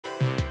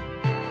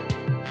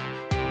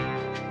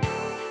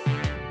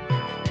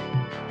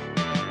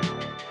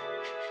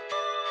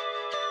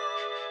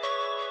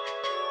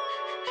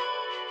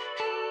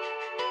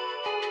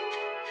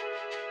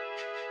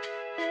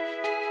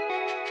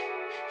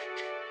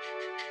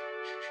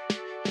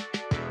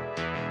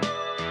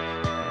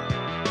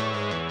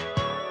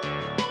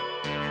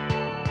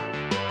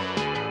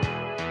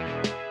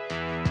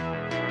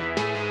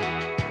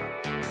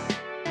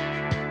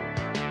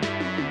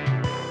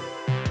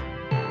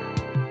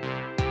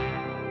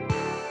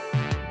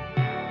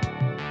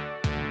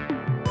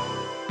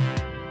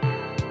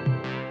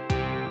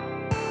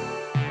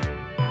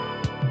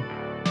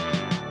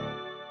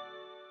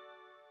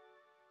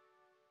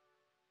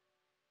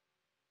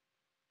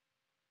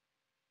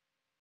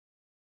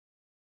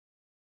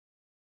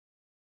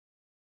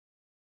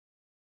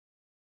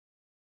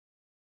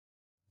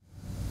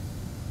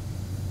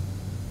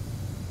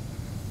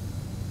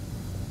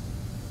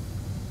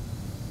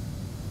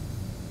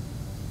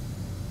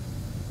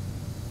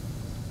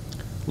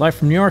Live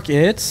from New York,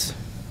 it's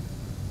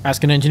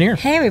Ask an Engineer.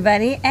 Hey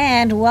everybody,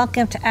 and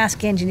welcome to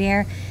Ask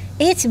Engineer.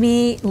 It's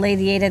me,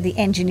 Lady Ada, the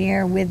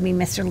engineer, with me,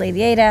 Mr.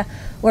 Lady Ada.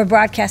 We're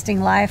broadcasting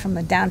live from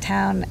the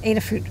downtown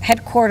Adafruit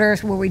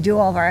headquarters, where we do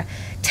all of our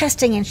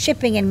testing and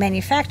shipping and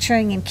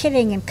manufacturing and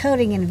kitting and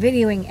coding and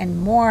videoing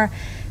and more.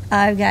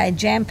 I've got a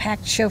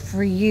jam-packed show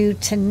for you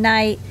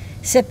tonight.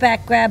 Sit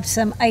back, grab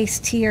some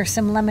iced tea or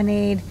some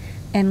lemonade,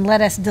 and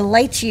let us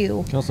delight you.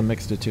 You can also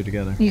mix the two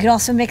together. You can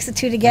also mix the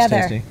two together.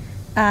 That's tasty.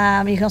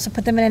 You can also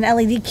put them in an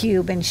LED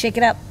cube and shake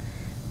it up.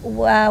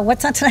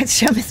 What's on tonight's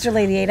show, Mr.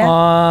 Lady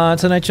Ada?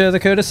 Tonight's show, the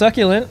code is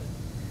succulent.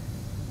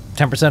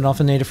 10% off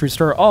in the Adafruit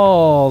store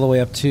all the way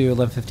up to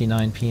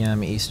 11:59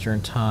 p.m.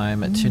 Eastern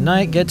Time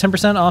tonight. Get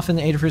 10% off in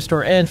the Adafruit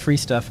store and free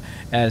stuff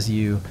as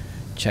you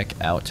check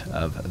out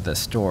of the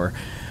store.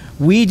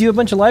 We do a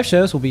bunch of live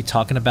shows. We'll be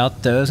talking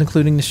about those,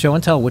 including the show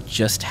and tell, which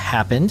just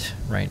happened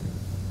right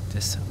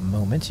this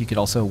moment. You could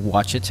also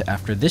watch it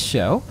after this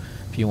show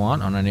if you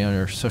want on any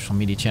other social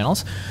media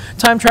channels.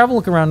 Time travel,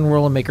 look around the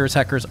world of makers,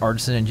 hackers,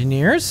 artists, and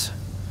engineers.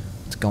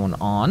 What's going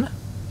on?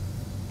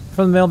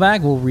 From the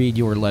mailbag, we'll read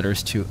your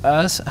letters to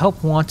us.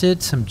 Help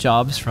wanted, some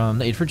jobs from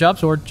the Adafruit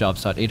Jobs Board,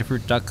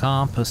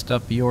 jobs.adafruit.com. Post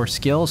up your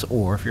skills,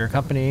 or if you're a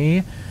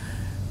company,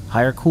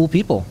 hire cool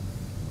people.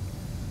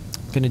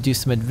 Going to do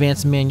some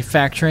advanced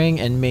manufacturing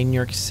and main New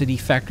York City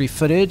factory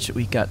footage.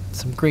 We got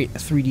some great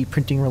 3D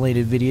printing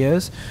related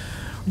videos.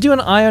 We're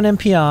doing Eye on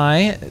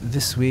MPI.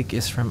 This week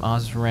is from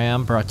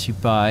Osram, brought to you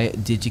by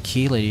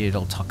DigiKey. Lady Ada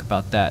will talk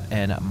about that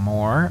and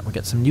more. We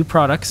got some new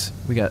products.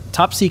 We got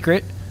Top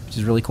Secret, which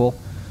is really cool.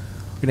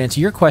 We're going to answer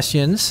your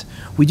questions.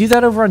 We do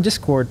that over on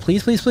Discord.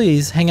 Please, please,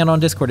 please hang out on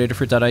Discord,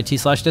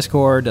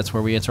 adafruit.it/Discord. That's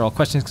where we answer all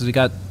questions, because we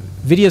got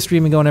video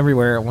streaming going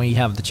everywhere, and we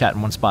have the chat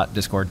in one spot,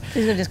 Discord.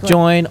 Please go to Discord.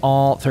 Join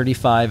all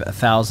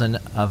 35,000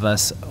 of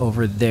us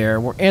over there.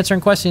 We're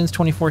answering questions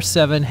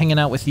 24/7, hanging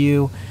out with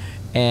you,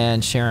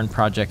 and sharing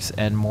projects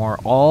and more.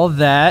 All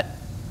that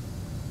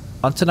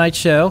on tonight's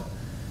show,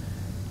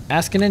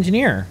 Ask an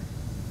Engineer.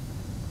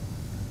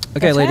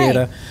 Okay, That's Lady right.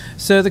 Ada.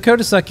 So the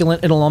code is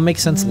succulent. It'll all make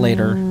sense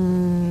later.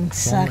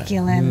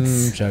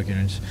 Succulents.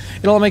 Succulents.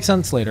 It'll all make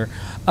sense later.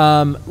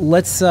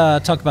 Let's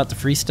talk about the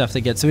free stuff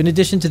they get. So in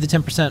addition to the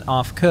 10%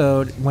 off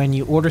code, when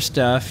you order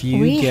stuff,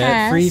 you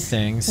get free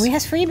things. We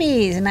has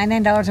freebies.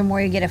 $99 or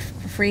more, you get a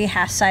free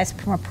half-size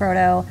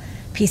Proto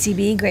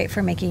PCB, great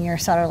for making your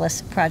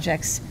solderless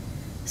projects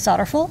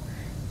solderful.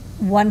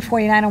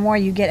 $149 or more,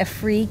 you get a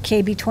free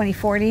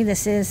KB2040.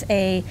 This is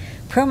a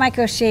Pro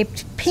Micro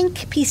shaped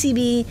pink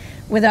PCB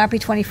with an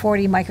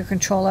RP2040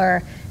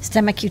 microcontroller,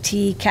 STEMMA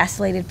QT,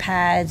 castellated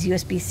pads,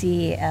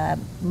 USB-C,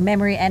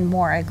 memory, and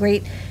more. A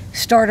great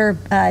starter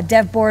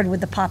dev board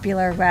with the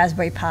popular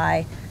Raspberry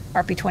Pi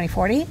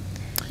RP2040.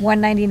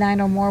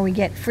 $199 or more, we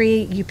get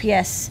free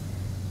UPS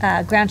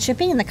ground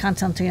shipping in the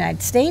continental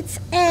United States,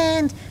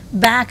 and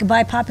back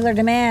by popular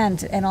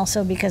demand, and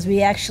also because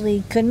we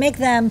actually could make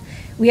them,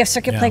 we have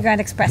Circuit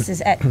Playground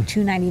Expresses at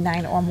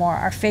 $299 or more,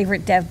 our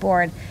favorite dev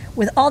board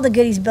with all the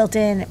goodies built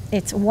in.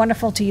 It's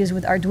wonderful to use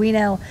with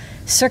Arduino,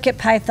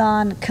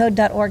 CircuitPython,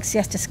 Code.org,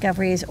 CS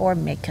Discoveries, or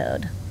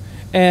MakeCode.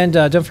 And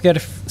don't forget,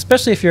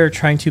 especially if you're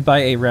trying to buy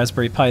a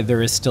Raspberry Pi,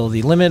 there is still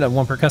the limit of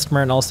one per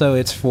customer, and also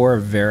it's for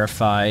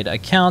verified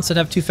accounts that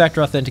have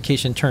two-factor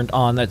authentication turned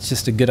on. That's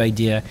just a good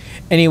idea.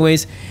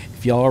 Anyways,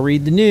 if y'all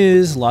read the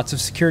news, lots of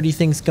security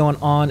things going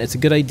on. It's a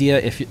good idea,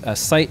 if a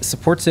site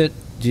supports it,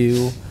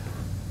 do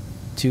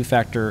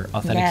two-factor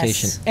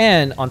authentication. Yes.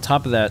 And on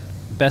top of that,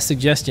 best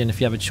suggestion,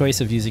 if you have a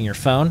choice of using your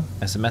phone,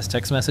 SMS,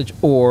 text message,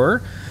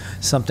 or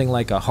something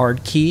like a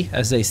hard key,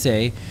 as they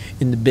say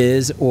in the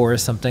biz, or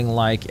something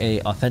like a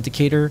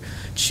authenticator,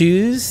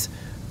 choose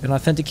an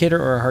authenticator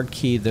or a hard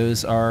key.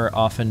 Those are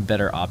often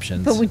better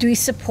options. But do we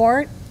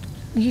support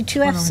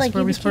U2Fs like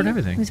we support YubiKey?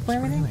 everything. We support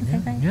everything? Yeah.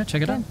 Okay, great. Yeah,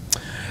 check it Good. out.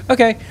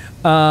 Okay,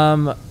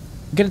 going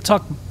to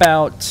talk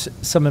about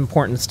some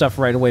important stuff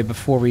right away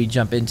before we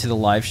jump into the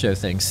live show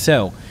thing.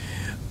 So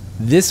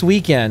this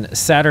weekend,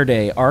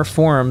 Saturday, our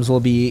forums will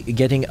be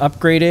getting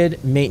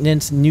upgraded,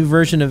 maintenance, new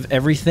version of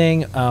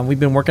everything. We've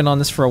been working on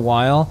this for a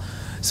while.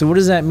 So what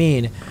does that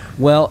mean?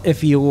 Well,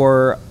 if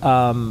you're,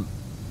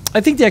 I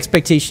think the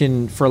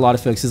expectation for a lot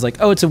of folks is like,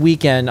 oh, it's a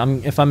weekend.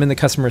 If I'm in the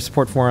customer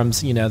support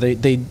forums, you know,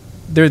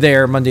 they're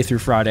there Monday through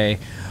Friday.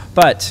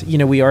 But, you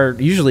know, we are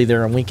usually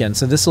there on weekends.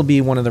 So this will be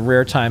one of the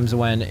rare times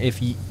when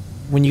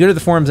when you go to the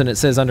forums and it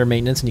says under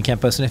maintenance and you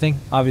can't post anything,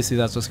 obviously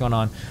that's what's going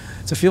on.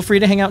 So feel free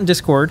to hang out in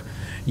Discord.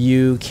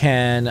 You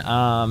can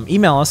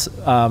email us,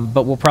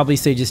 but we'll probably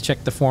say just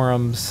check the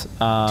forums.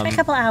 In a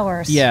couple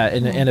hours. Yeah,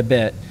 in a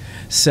bit.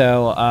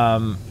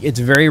 So it's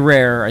very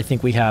rare. I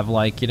think we have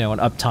like, you know, an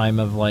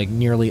uptime of like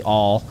nearly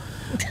all.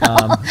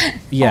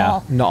 Yeah,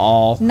 all. no,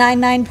 all.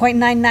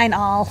 99.99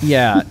 all.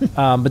 Yeah,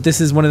 but this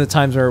is one of the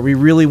times where we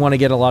really want to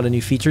get a lot of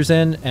new features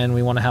in, and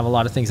we want to have a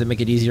lot of things that make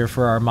it easier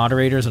for our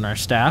moderators and our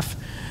staff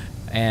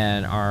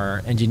and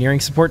our engineering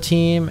support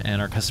team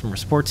and our customer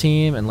support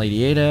team and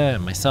Lady Ada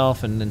and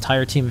myself and an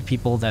entire team of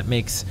people that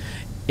makes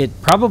it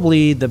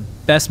probably the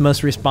best,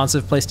 most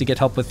responsive place to get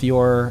help with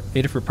your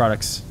Adafruit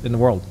products in the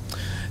world.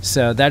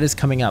 So that is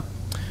coming up.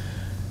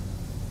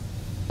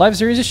 Live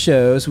series of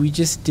shows. We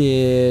just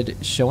did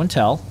Show and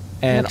Tell.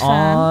 And Looks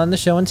fun. on the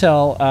Show and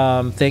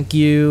Tell, thank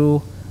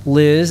you,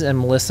 Liz and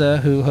Melissa,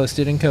 who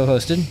hosted and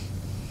co-hosted.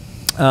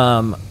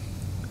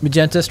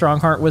 Magenta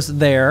Strongheart was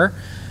there.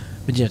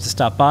 Magenta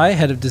stopped by,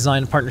 head of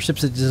design and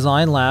partnerships at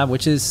Design Lab,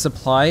 which is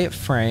Supply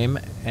Frame,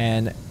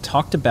 and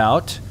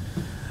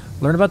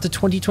learn about the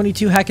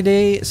 2022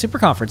 Hackaday Super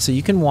Conference. So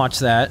you can watch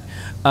that.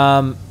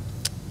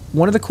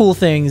 One of the cool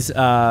things,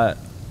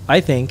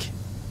 I think,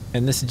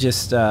 and this is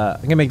just, I'm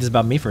going to make this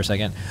about me for a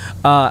second.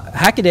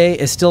 Hackaday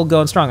is still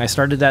going strong. I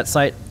started that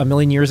site a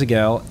million years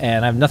ago,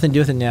 and I have nothing to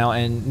do with it now.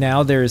 And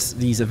now there's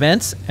these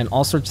events and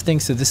all sorts of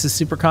things. So this is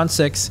SuperCon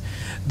 6.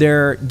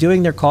 They're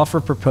doing their call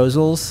for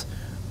proposals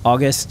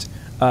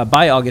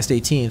by August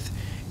 18th.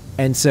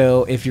 And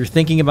so if you're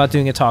thinking about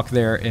doing a talk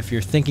there, if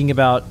you're thinking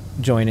about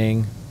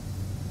going,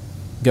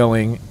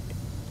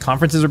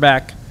 conferences are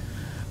back.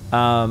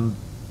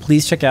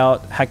 Please check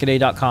out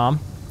hackaday.com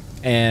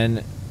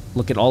and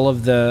look at all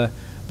of the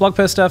blog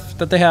post stuff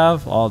that they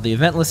have, all the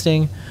event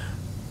listing,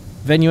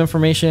 venue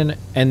information,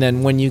 and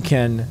then when you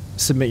can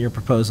submit your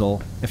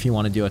proposal if you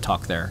want to do a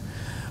talk there.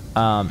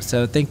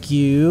 So thank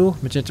you,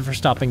 Magenta, for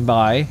stopping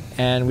by.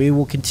 And we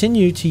will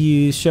continue to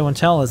use Show and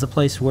Tell as a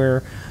place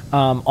where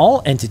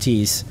all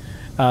entities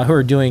who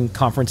are doing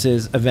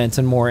conferences, events,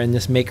 and more in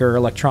this maker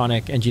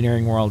electronic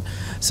engineering world.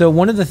 So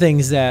one of the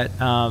things that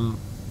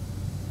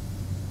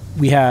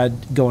we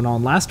had going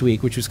on last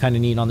week, which was kind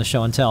of neat on the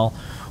Show and Tell,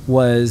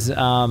 was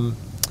Adam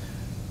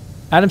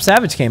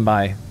Savage came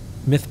by,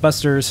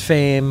 Mythbusters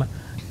fame,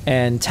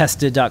 and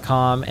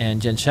Tested.com,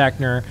 and Jen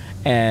Shackner,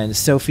 and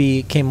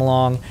Sophie came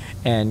along,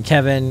 and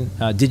Kevin.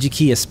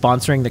 DigiKey is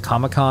sponsoring the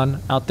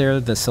Comic-Con out there,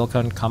 the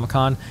Silicon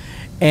Comic-Con.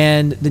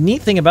 And the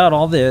neat thing about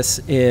all this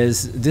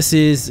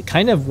is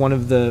kind of one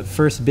of the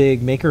first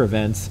big maker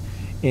events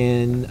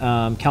in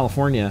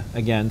California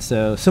again.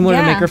 So similar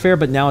to Maker Faire,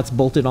 but now it's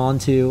bolted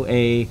onto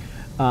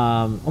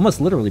almost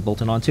literally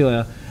bolted onto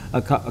a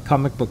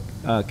comic book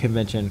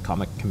convention.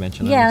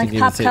 Yeah, like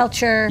pop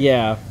culture.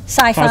 Yeah.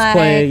 Sci-fi,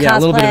 cosplay. Yeah, cosplay, a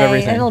little bit of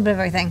everything. A little bit of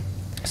everything.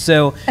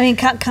 So I mean,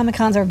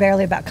 Comic-Cons are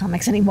barely about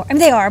comics anymore. I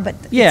mean, they are, but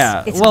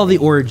yeah. it's Well, the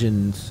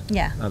origins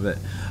of it.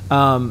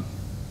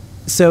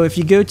 So if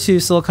you go to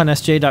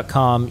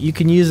siliconsj.com, you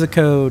can use the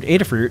code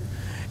Adafruit,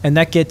 and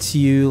that gets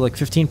you like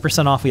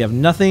 15% off. We have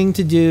nothing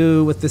to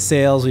do with the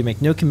sales. We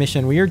make no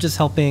commission. We are just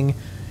helping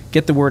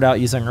get the word out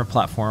using our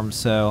platform.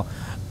 So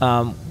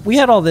we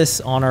had all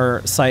this on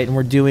our site, and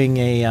we're doing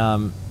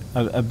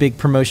a big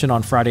promotion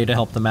on Friday to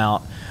help them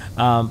out.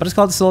 But it's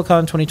called the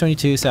Silicon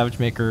 2022 Savage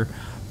Maker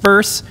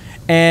Verse,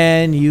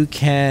 and you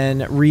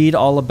can read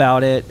all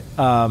about it.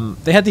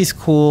 They had these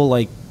cool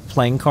like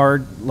playing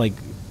card, like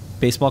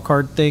baseball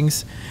card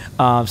things.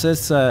 So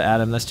that's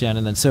Adam, that's Jen,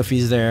 and then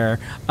Sophie's there.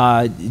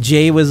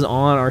 Jay was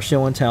on our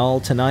Show and Tell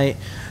tonight.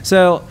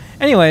 So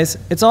anyways,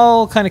 it's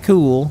all kind of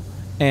cool,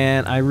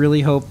 and I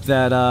really hope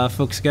that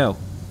folks go.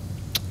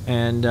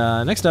 And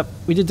next up,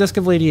 we did Desk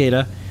of Lady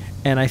Ada,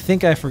 and I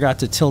think I forgot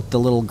to tilt the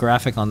little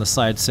graphic on the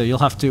side, so you'll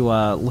have to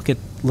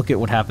look at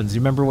what happens. Do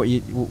you remember what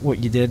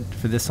you did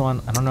for this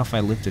one? I don't know if I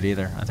looped it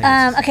either. I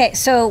think okay,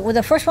 so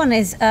the first one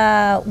is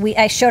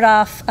I showed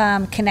off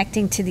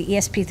connecting to the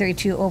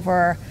ESP32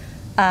 over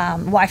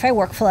Wi-Fi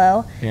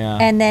workflow. Yeah.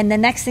 And then the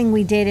next thing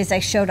we did is I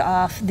showed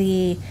off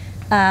a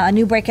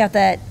new breakout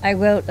that I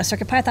wrote, a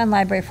CircuitPython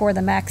library for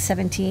the Mac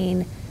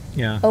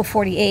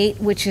 17048,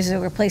 which is a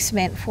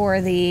replacement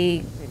for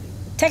the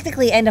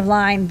technically end of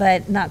line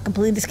but not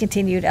completely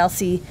discontinued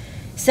LC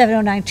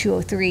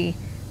 709203.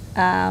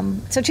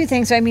 So two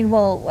things. So, I mean,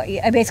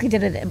 I basically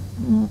did it.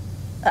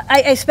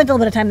 I spent a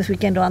little bit of time this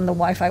weekend on the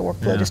Wi-Fi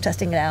workflow, just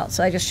testing it out.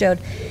 So I just showed,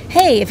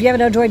 hey, if you have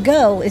an Odroid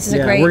Go, this is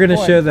a great. We're going to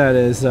board. show that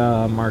as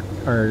our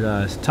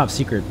top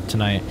secret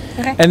tonight.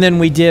 Okay. And then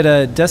we did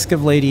a Desk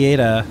of Lady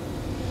Ada.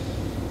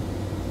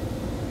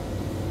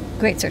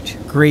 Great search.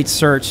 Great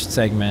search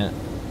segment.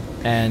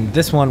 And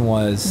this one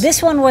was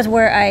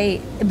where I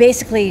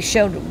basically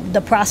showed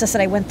the process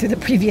that I went through the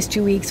previous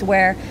 2 weeks,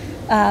 where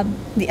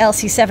the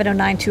LC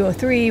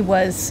 709203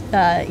 was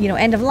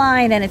end of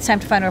line, and it's time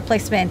to find a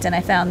replacement. And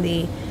I found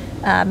the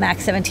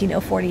Mac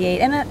 17048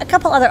 and a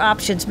couple other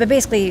options. But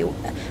basically,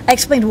 I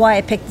explained why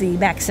I picked the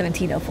Mac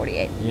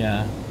 17048.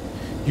 Yeah.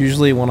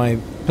 Usually when I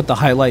put the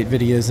highlight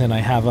videos in, I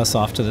have us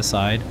off to the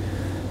side.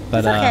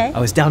 But okay. I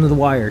was down to the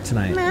wire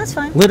tonight. No, that's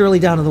fine. Literally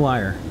down to the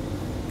wire.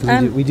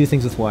 We do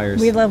things with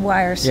wires. We love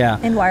wires. Yeah.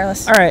 And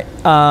wireless. All right.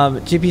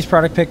 GP's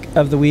product pick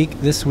of the week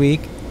this week.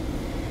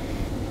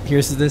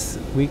 Here's this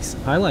week's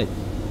highlight.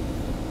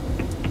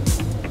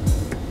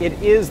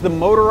 It is the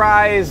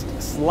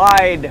motorized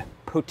slide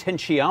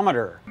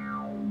potentiometer.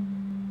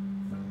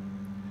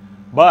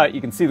 But you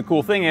can see the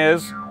cool thing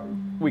is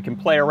we can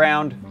play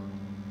around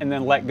and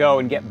then let go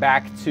and get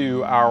back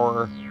to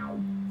our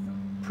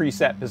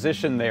preset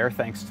position there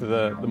thanks to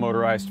the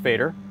motorized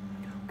fader.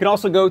 We can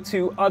also go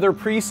to other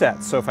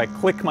presets. So if I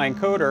click my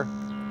encoder,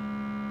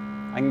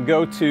 I can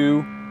go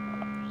to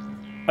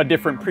a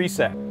different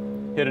preset.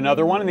 Hit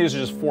another one, and these are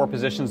just 4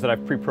 positions that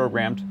I've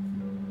pre-programmed.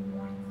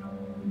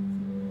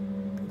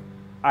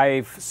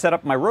 I've set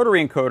up my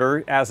rotary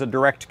encoder as a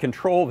direct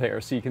control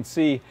there. So you can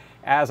see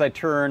as I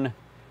turn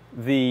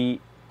the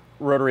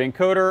rotary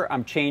encoder,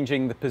 I'm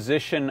changing the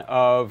position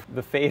of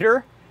the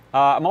fader.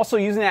 I'm also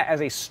using that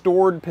as a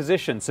stored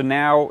position. So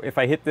now if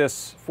I hit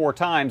this 4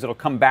 times, it'll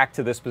come back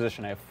to this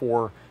position. I have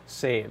 4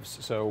 saves.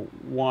 So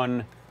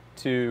 1,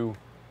 2,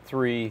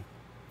 3,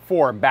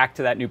 4, back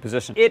to that new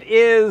position. It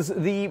is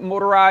the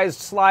motorized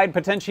slide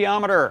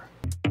potentiometer.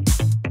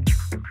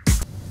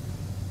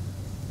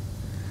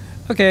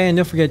 Okay, and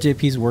don't forget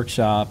JP's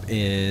workshop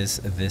is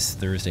this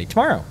Thursday,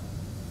 tomorrow,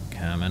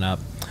 coming up.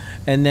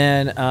 And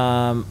then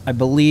I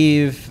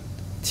believe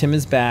Tim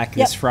is back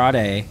this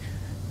Friday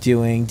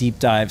doing deep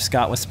dive.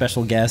 Scott was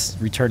special guest,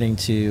 returning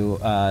to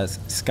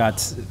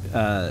Scott's.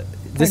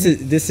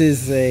 This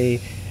is a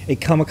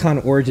Comic-Con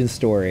origin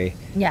story.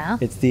 Yeah.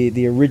 It's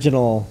the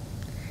original.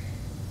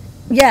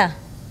 Yeah.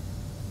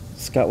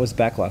 Scott was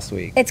back last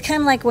week. It's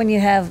kind of like when you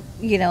have,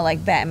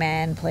 like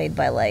Batman played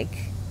by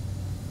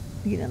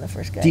the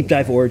first guy. Deep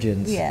dive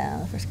origins. Yeah,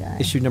 the first guy.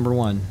 Issue number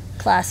 1.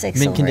 Classic.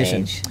 Mint Silver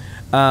condition. Age.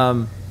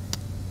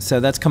 So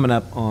that's coming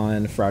up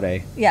on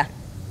Friday. Yeah.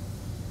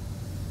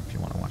 If you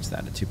want to watch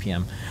that at 2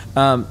 p.m.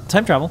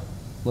 Time travel.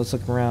 Let's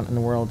look around in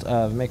the world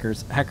of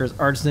makers, hackers,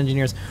 artists,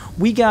 engineers.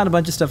 We got a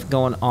bunch of stuff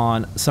going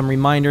on. Some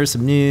reminders,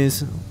 some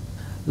news, a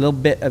little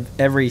bit of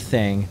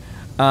everything.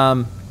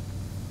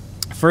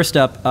 First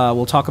up,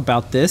 we'll talk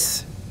about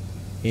this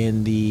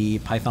in the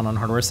Python on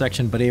Hardware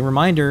section, but a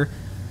reminder,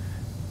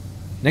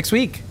 next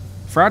week,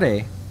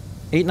 Friday,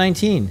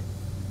 8/19,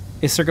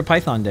 is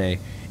CircuitPython Day.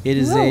 It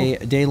is a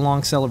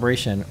day-long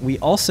celebration. We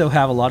also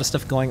have a lot of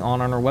stuff going on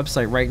our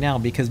website right now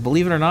because,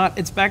 believe it or not,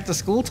 it's back to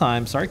school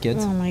time. Sorry,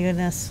 kids. Oh, my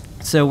goodness.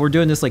 So we're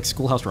doing this like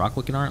Schoolhouse Rock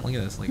looking art. Look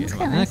at this. Isn't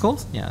that nice. cool?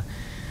 Yeah.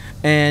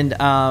 And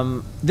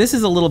this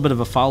is a little bit of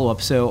a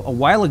follow-up. So a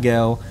while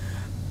ago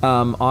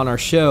on our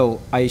show,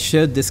 I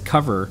showed this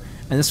cover,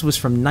 and this was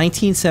from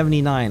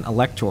 1979,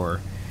 Elector.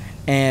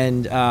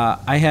 And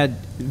I had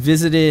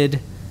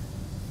visited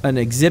an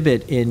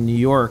exhibit in New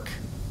York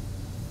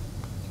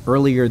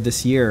earlier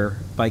this year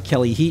by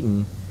Kelly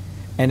Heaton,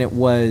 and it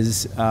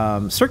was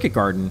Circuit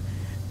Garden.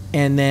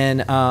 And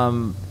then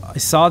I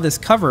saw this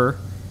cover,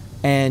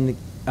 and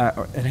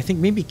I think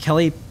maybe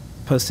Kelly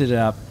posted it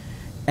up,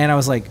 and I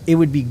was like, it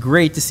would be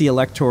great to see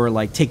Elector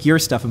like take your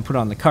stuff and put it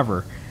on the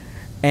cover.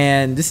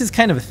 And this is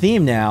kind of a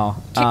theme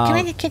now.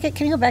 Can you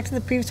go back to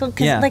the previous one?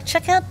 'Cause, Yeah.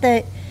 check out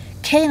the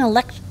K in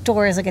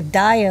Elector is like a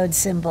diode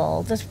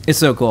symbol. It's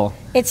so cool.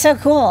 It's so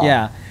cool.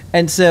 Yeah.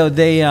 And so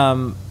they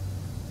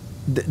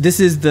this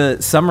is the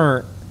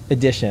summer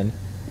edition,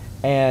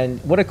 and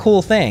what a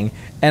cool thing.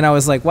 And I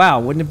was like, wow,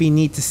 wouldn't it be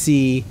neat to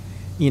see,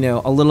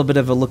 a little bit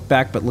of a look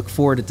back but look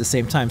forward at the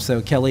same time.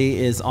 So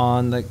Kelly's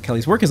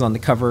work is on the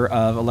cover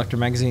of Elector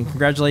magazine.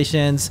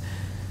 Congratulations,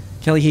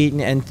 Kelly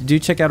Heaton, and do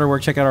check out our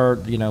work. Check out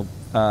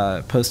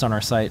our post on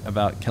our site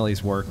about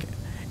Kelly's work,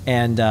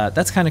 and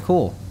that's kind of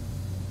cool.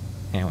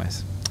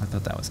 Anyways, I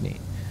thought that was neat.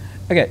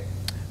 Okay.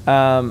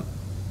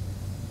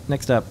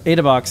 Next up,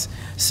 AdaBox.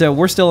 So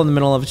we're still in the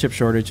middle of a chip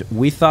shortage.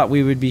 We thought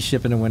we would be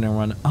shipping a winter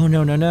one. Oh,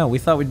 no. We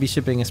thought we'd be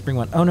shipping a spring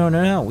one. Oh,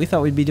 no. We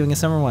thought we'd be doing a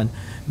summer one.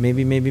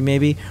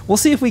 Maybe. We'll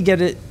see if we get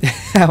it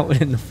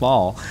out in the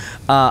fall.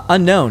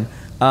 Unknown.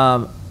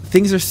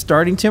 Things are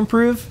starting to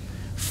improve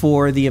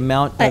for the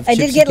amount of I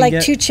chips did get you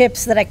can 2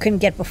 chips that I couldn't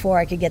get before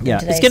I could get them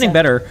today. It's getting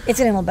better. It's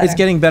getting a little better. It's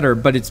getting better,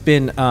 but it's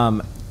been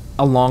a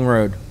long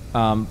road.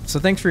 So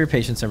thanks for your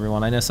patience,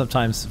 everyone. I know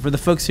sometimes for the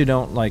folks who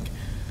don't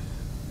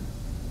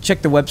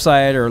check the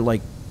website or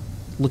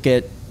look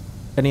at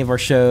any of our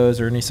shows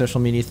or any social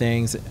media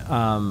things,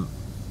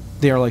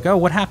 they are like, oh,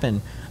 what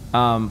happened?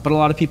 But a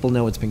lot of people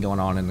know what's been going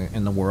on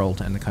in the world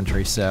and the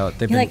country, so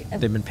they've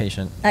been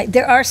patient.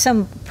 There are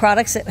some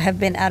products that have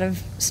been out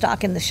of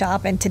stock in the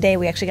shop, and today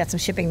we actually got some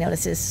shipping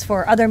notices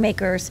for other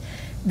makers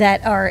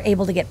that are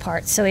able to get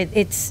parts. So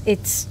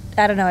it's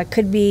I don't know, it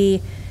could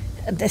be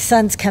the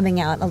sun's coming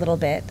out a little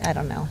bit. I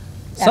don't know.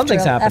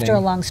 Something's happening. After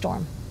a long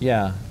storm.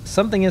 Yeah,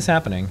 something is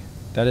happening.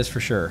 That is for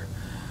sure.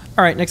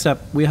 All right, next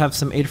up, we have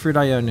some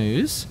Adafruit.io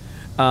news.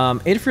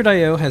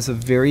 Adafruit.io has a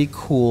very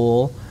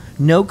cool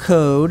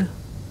no-code,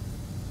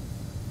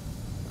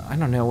 I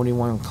don't know, what do you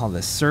want to call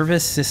this?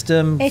 Service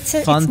system It's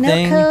thing?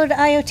 no-code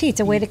IoT.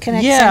 It's a way to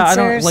connect I sensors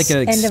don't like an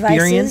and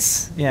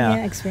experience. devices.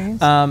 Yeah,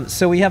 experience.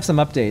 So we have some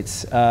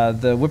updates.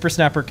 The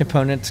Whippersnapper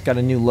component's got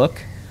a new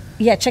look.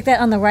 Yeah, check that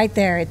on the right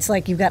there. It's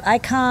like you've got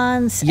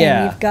icons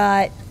and you've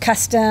got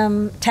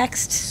custom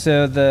text.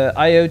 So the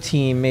IO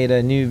team made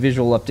a new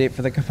visual update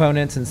for the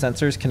components and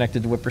sensors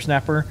connected to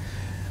Whippersnapper.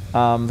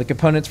 The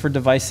components for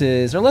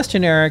devices are less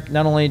generic.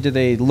 Not only do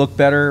they look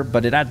better,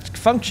 but it adds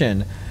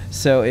function.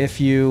 So if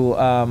you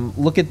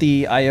look at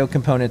the IO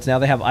components, now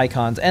they have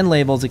icons and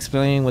labels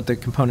explaining what the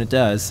component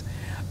does.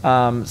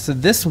 So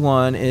this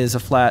one is a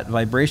flat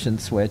vibration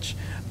switch.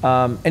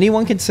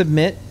 Anyone can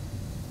submit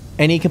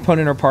any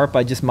component or part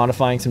by just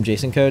modifying some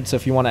JSON code. So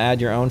if you want to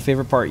add your own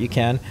favorite part, you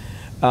can.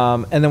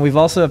 And then we've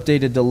also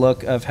updated the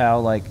look of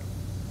how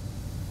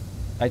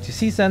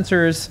I2C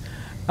sensors,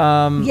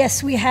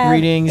 yes, we have.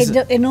 readings.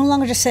 It no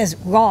longer just says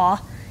raw.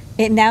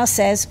 it now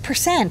says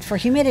percent for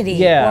humidity,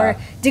 Yeah. or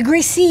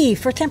degree C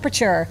for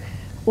temperature,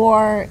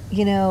 or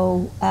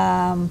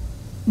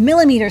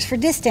millimeters for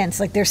distance.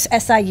 Like there's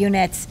SI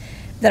units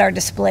that are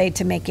displayed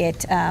to make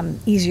it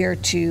easier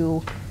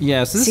to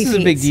Yeah, so this see is a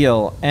big feeds.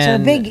 deal. So a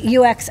And big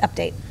UX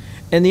update.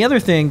 And the other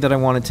thing that I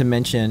wanted to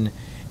mention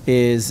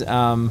is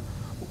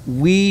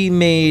we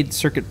made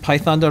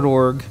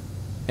CircuitPython.org,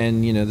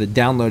 and the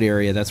download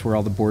area, that's where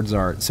all the boards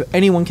are. So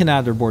anyone can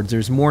add their boards.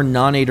 There's more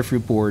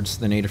non-Adafruit boards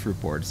than Adafruit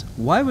boards.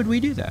 Why would we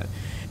do that?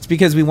 It's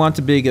because we want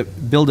to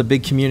build a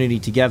big community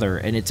together,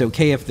 and it's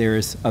okay if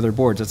there's other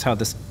boards. That's how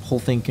this whole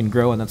thing can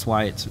grow, and that's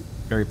why it's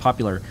very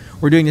popular.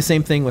 We're doing the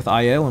same thing with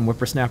I/O and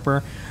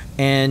Whippersnapper,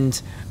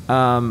 and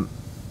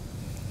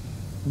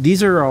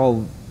these are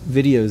all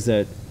videos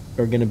that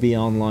are going to be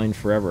online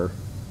forever.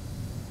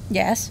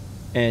 Yes.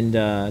 And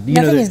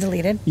Nothing is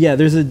deleted. Yeah,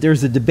 there's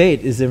a debate: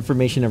 is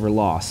information ever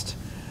lost?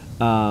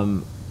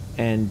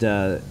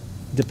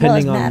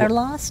 Depending on matter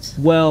lost?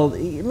 Well,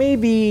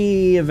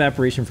 maybe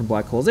evaporation from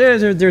black holes.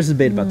 There's a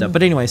debate about that.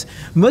 But anyways,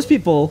 most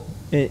people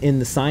in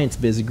the science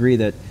biz agree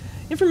that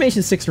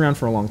information sticks around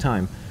for a long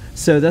time.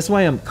 So that's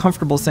why I'm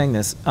comfortable saying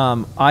this.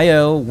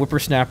 I/O,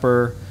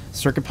 Whippersnapper,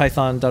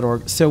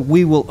 CircuitPython.org. So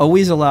we will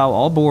always allow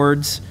all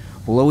boards.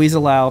 We'll always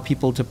allow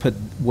people to put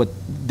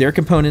their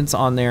components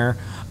on there.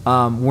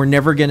 We're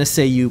never going to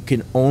say you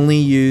can only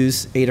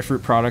use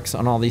Adafruit products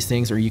on all these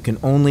things, or you can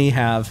only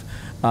have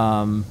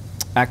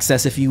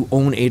access if you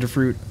own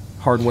Adafruit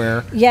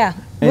hardware. Yeah.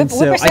 And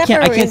so I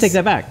can't take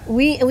that back.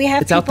 We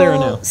have It's out there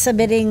people now.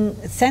 submitting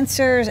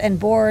sensors and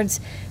boards.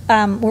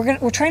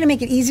 We're trying to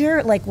make it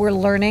easier. Like, we're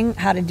learning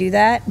how to do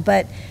that,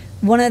 but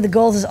one of the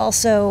goals is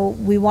also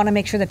we want to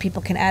make sure that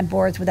people can add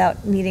boards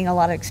without needing a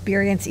lot of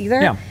experience either.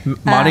 Yeah,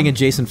 modding a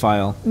JSON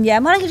file. Yeah,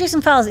 modding a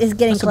JSON files is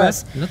getting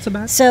close. Not so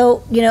bad.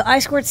 So,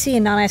 I2C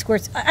and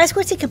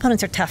I2C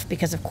components are tough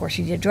because, of course,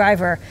 you need a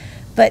driver.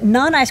 But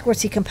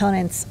non-I2C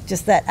components,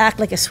 just that act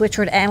like a switch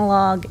or an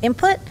analog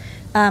input,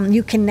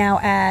 you can now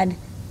add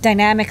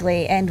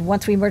dynamically. And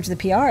once we merge the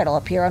PR, it'll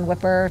appear on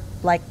Whipper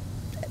like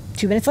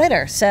 2 minutes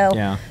later.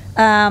 So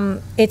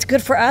it's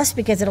good for us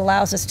because it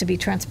allows us to be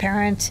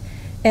transparent.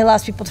 It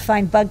allows people to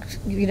find bug,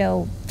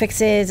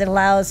 fixes. It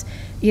allows,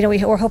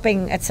 we're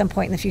hoping at some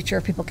point in the future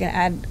people can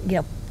add,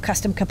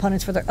 custom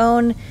components for their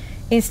own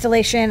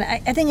installation. I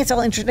think it's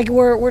all interesting. Like,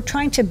 we're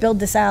trying to build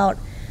this out,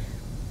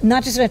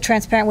 not just in a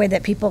transparent way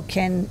that people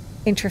can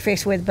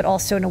interface with, but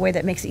also in a way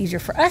that makes it easier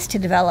for us to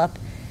develop.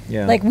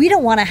 Yeah. Like, we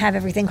don't want to have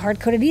everything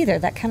hard-coded either.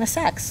 That kind of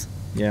sucks.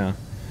 Yeah.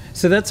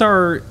 So that's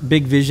our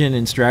big vision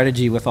and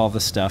strategy with all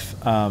this stuff.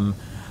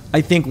 I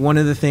think one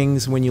of the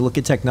things when you look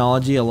at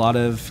technology, a lot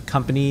of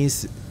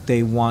companies,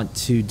 they want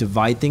to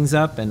divide things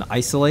up and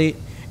isolate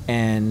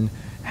and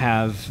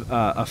have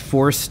a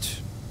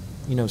forced,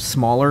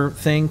 smaller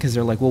thing, because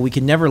they're like, well, we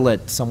can never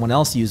let someone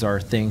else use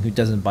our thing who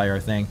doesn't buy our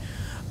thing.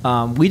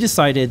 We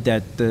decided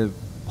that the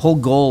whole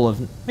goal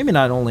of maybe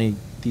not only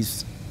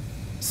these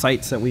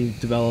sites that we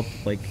develop,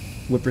 like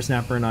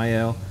Whippersnapper and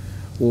I/O,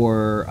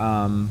 or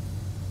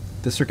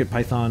the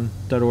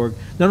CircuitPython.org,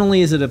 not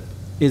only is it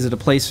a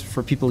place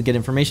for people to get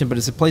information, but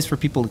it's a place for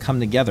people to come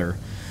together.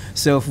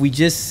 So if we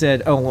just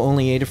said, oh, well,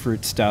 only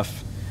Adafruit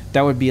stuff,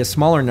 that would be a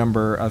smaller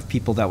number of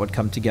people that would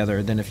come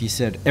together than if you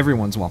said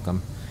everyone's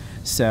welcome.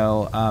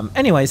 So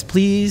anyways,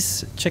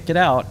 please check it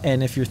out.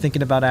 And if you're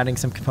thinking about adding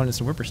some components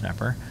to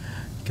Whippersnapper,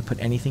 you can put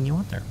anything you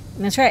want there.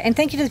 That's right. And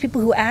thank you to the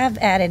people who have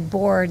added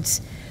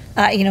boards.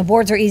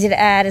 Boards are easy to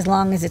add as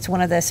long as it's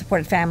one of the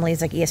supported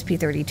families like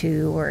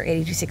ESP32 or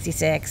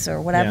 8266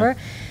 or whatever.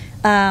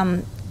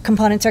 Yeah.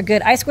 Components are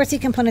good.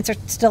 I2C components are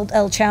still a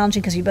little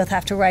challenging because you both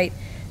have to write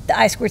the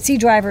I2C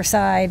driver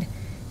side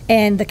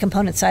and the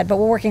component side, but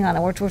we're working on it.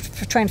 We're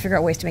trying to figure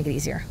out ways to make it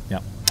easier. Yeah.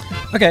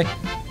 Okay.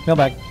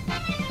 Mailbag.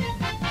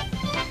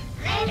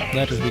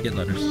 Letters. We get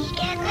letters. We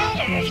get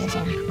letters.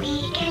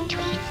 We get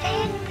tweets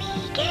and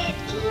we get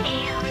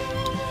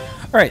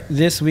emails. All right.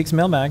 This week's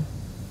mailbag.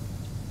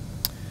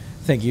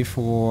 Thank you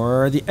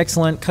for the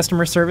excellent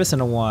customer service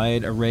and a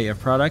wide array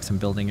of products. I'm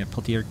building a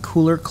Peltier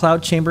cooler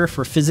cloud chamber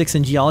for physics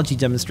and geology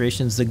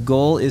demonstrations. The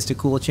goal is to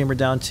cool a chamber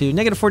down to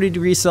negative 40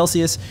 degrees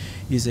Celsius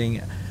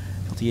using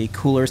Peltier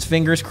coolers.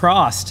 Fingers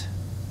crossed.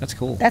 That's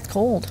cool. That's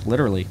cold.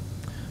 Literally.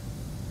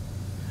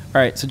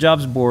 All right, so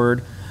jobs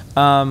board.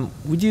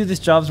 We do this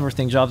jobs board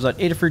thing,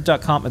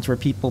 jobs.adafruit.com. It's where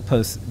people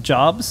post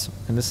jobs,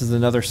 and this is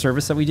another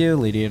service that we do.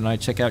 Lydia and I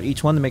check out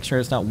each one to make sure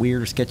it's not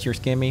weird or sketchy or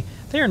scammy.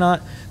 They are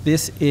not.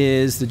 This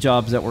is the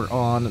jobs that were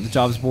on the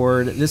jobs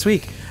board this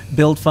week.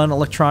 Build fun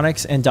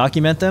electronics and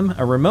document them.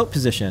 A remote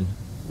position.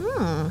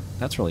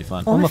 That's really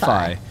fun.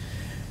 Omify.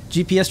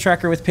 GPS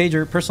tracker with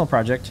pager, personal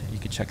project. You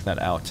could check that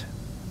out.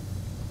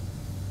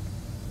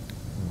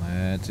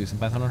 Let's do some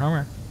Python and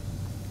hardware.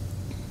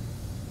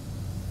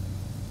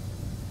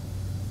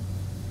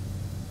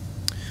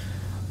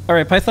 All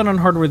right, Python on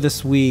hardware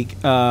this week.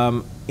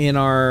 In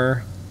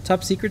our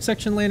top secret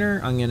section later,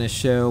 I'm going to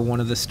show one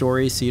of the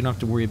stories, so you don't have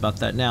to worry about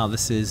that now.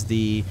 This is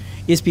the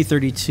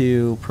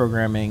ESP32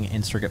 programming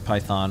in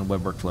CircuitPython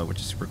web workflow, which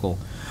is super cool.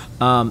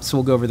 So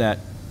we'll go over that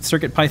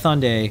Circuit Python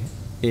Day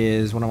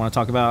is what I want to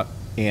talk about.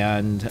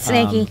 And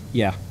Snaky.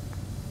 yeah.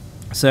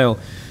 So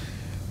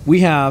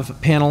we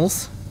have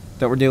panels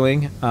that we're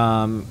doing,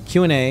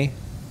 Q&A.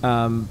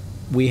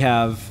 We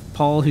have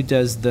Paul, who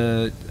does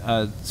the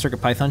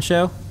Circuit Python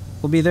show,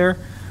 will be there.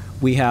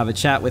 We have a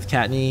chat with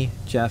Kattni,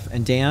 Jeff,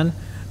 and Dan.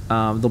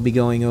 They'll be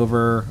going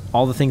over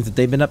all the things that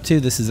they've been up to.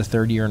 This is the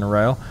third year in a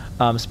row.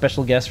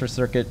 Special guest for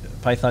Circuit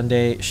Python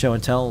Day show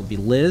and tell will be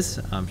Liz.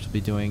 She'll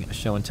be doing a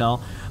show and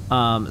tell.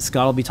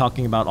 Scott will be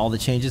talking about all the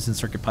changes in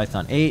Circuit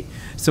Python 8.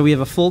 So we have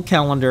a full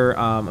calendar.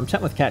 I'm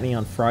chatting with Kattni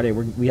on Friday.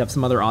 We have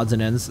some other odds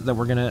and ends that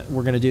we're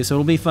gonna do. So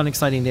it'll be a fun,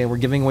 exciting day. We're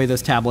giving away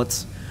those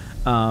tablets,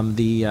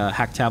 the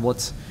hack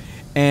tablets.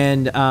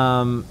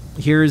 And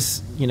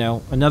here's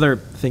another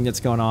thing that's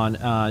going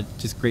on.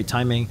 Just great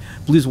timing.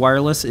 Blues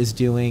Wireless is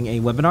doing a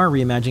webinar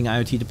reimagining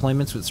IoT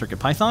deployments with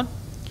CircuitPython.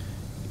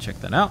 You can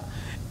check that out.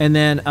 And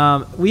then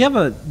we have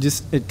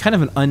kind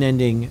of an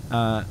unending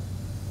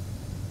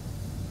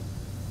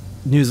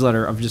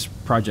newsletter of just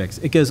projects.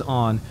 It goes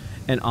on,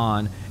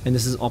 and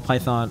this is all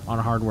Python on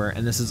hardware,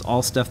 and this is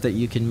all stuff that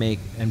you can make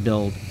and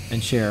build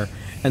and share.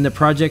 And the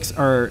projects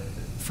are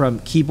from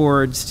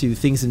keyboards to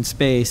things in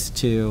space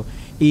to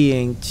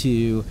e-ink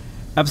to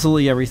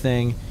absolutely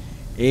everything.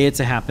 It's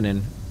a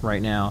happening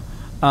right now.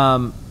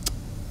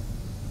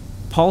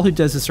 Paul, who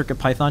does the Circuit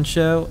Python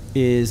show,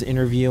 is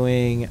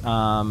interviewing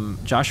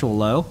Joshua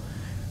Lowe,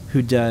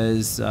 who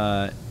does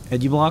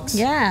EduBlocks.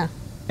 Yeah.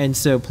 And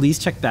so please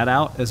check that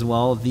out as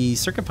well. The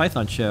Circuit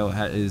Python show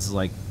is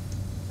like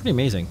pretty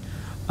amazing.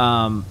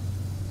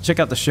 Check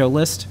out the show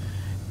list,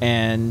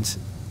 and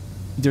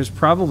there's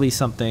probably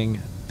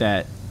something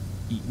that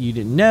you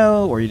didn't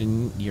know, or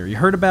you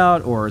heard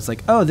about, or it's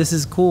like, oh, this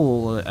is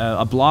cool,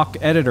 a block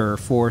editor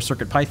for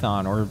Circuit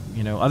Python, or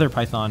other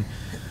Python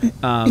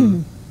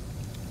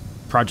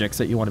projects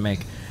that you want to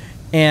make.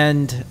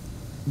 And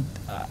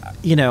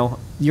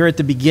you're at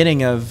the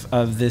beginning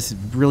of this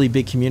really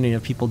big community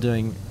of people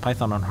doing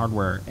Python on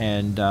hardware.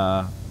 And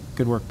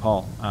good work,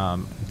 Paul.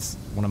 It's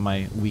one of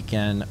my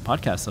weekend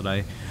podcasts that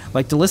I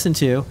like to listen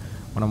to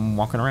when I'm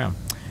walking around.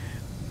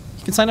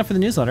 You can sign up for the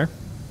newsletter.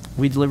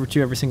 We deliver to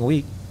you every single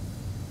week.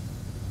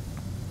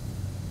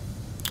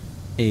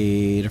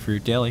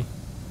 Adafruit Daily.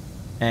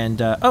 And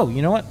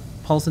you know what?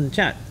 Paul's in the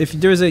chat. If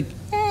there's a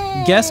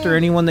guest or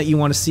anyone that you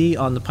want to see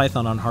on the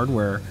Python on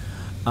hardware,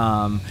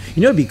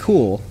 it'd be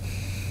cool.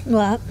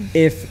 What?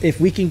 If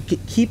we can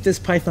keep this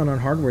Python on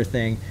hardware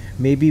thing,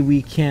 maybe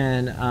we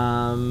can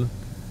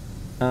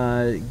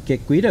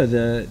get Guido,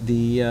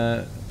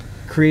 the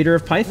creator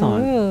of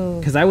Python,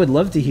 because I would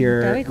love to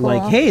hear, Very cool.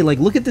 like, hey, like,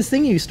 look at this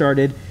thing you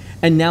started,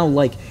 and now,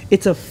 like,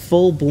 it's a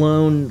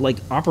full-blown, like,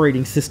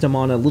 operating system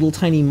on a little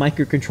tiny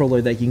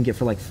microcontroller that you can get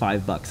for like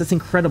 $5. That's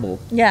incredible.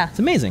 Yeah. It's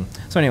amazing.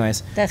 So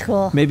anyways, That's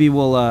cool. maybe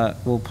we'll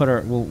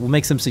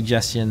make some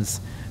suggestions,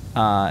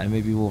 and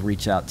maybe we'll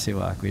reach out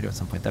to Guido at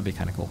some point. That'd be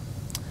kind of cool.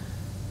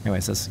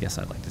 Anyways, that's a guess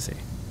I'd like to see.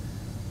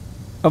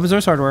 Open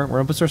source hardware. We're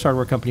an open source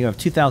hardware company. We have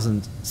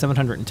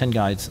 2,710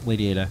 guides,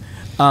 Lady Ada.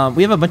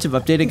 We have a bunch of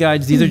updated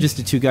guides. These are just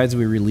the 2 guides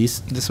we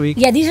released this week.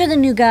 Yeah, these are the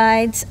new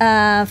guides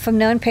from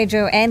Noah and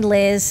Pedro and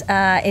Liz.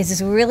 Is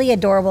this really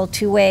adorable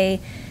 2-way,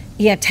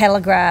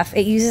 telegraph.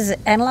 It uses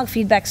analog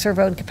feedback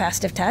servo and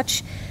capacitive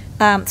touch.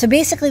 So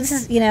basically, this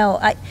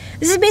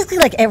is basically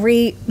like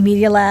every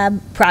Media Lab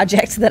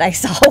project that I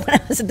saw when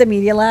I was at the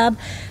Media Lab.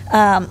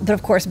 But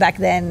of course, back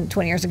then,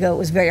 20 years ago, it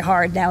was very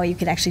hard. Now you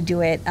can actually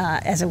do it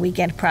as a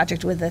weekend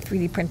project with a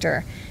 3D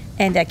printer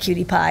and a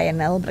QT Py and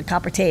a little bit of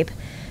copper tape.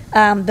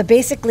 But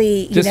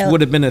basically, This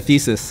would have been a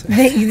thesis.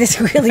 this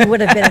really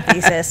would have been a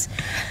thesis.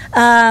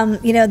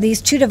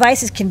 These 2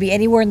 devices can be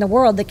anywhere in the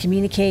world that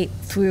communicate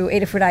through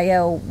Adafruit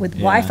I/O with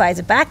Wi-Fi as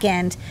a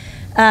backend.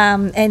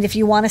 And if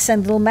you want to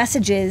send little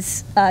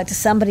messages to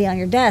somebody on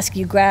your desk,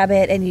 you grab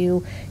it and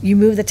you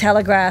move the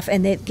telegraph,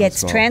 and it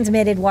gets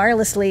transmitted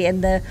wirelessly,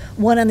 and the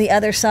one on the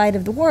other side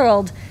of the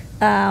world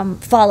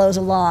follows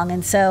along.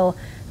 And so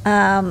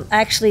I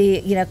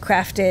actually,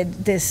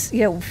 crafted this.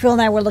 Phil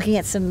and I were looking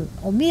at some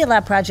old Media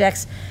Lab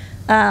projects,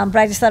 but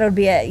I just thought it would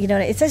be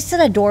it's just an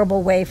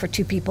adorable way for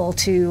 2 people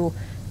to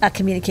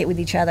communicate with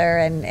each other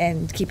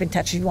and keep in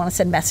touch if you want to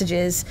send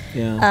messages.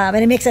 Yeah. And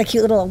it makes a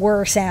cute little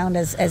whir sound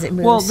as it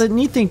moves. Well, the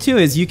neat thing too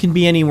is you can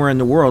be anywhere in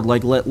the world.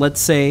 Like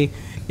let's say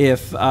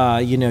if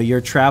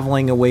you're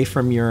traveling away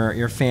from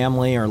your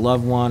family or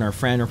loved one or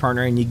friend or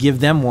partner, and you give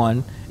them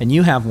one and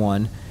you have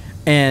one,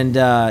 and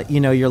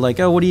you're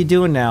like, oh, what are you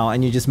doing now?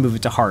 And you just move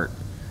it to heart.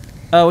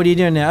 Oh, what are you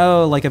doing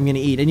now? Oh, like I'm gonna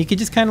eat, and you could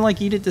just kind of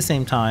like eat at the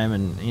same time,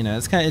 and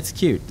it's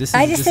cute.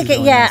 I just think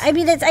really nice. I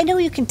mean, I know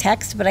you can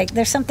text, but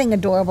there's something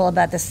adorable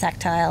about this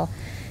tactile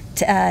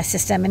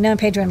system. And Noah,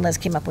 Pedro, and Liz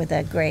came up with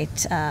a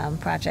great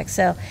project.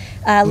 So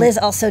Liz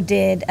also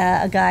did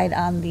a guide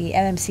on the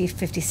MMC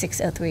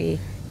 5603.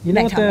 You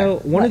know what though?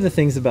 One of the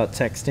things about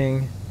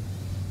texting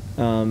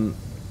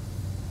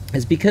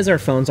is because our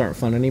phones aren't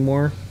fun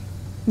anymore.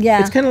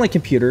 Yeah. It's kind of like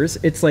computers.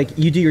 It's like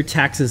you do your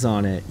taxes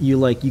on it.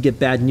 You get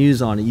bad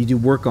news on it. You do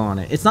work on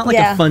it. It's not like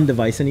a fun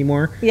device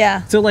anymore.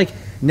 Yeah. So like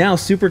now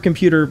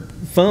supercomputer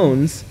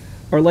phones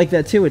Or like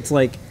that too. It's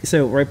like,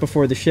 so right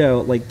before the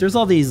show, like there's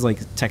all these like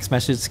text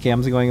message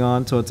scams going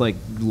on. So it's like,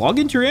 log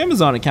into your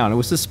Amazon account. It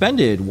was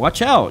suspended.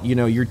 Watch out. You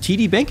know, your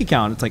TD bank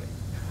account. It's like,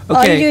 okay.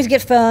 All you do is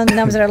get phone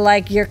numbers that are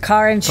like your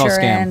car Call scam.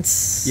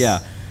 insurance. Yeah.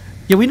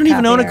 Yeah, we don't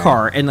even own a Copier.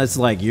 car. And it's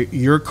like,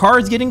 your car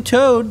is getting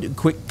towed.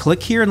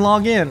 Click here and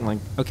log in. Like,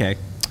 okay.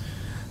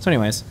 So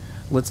anyways,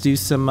 let's do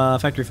some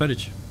factory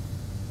footage.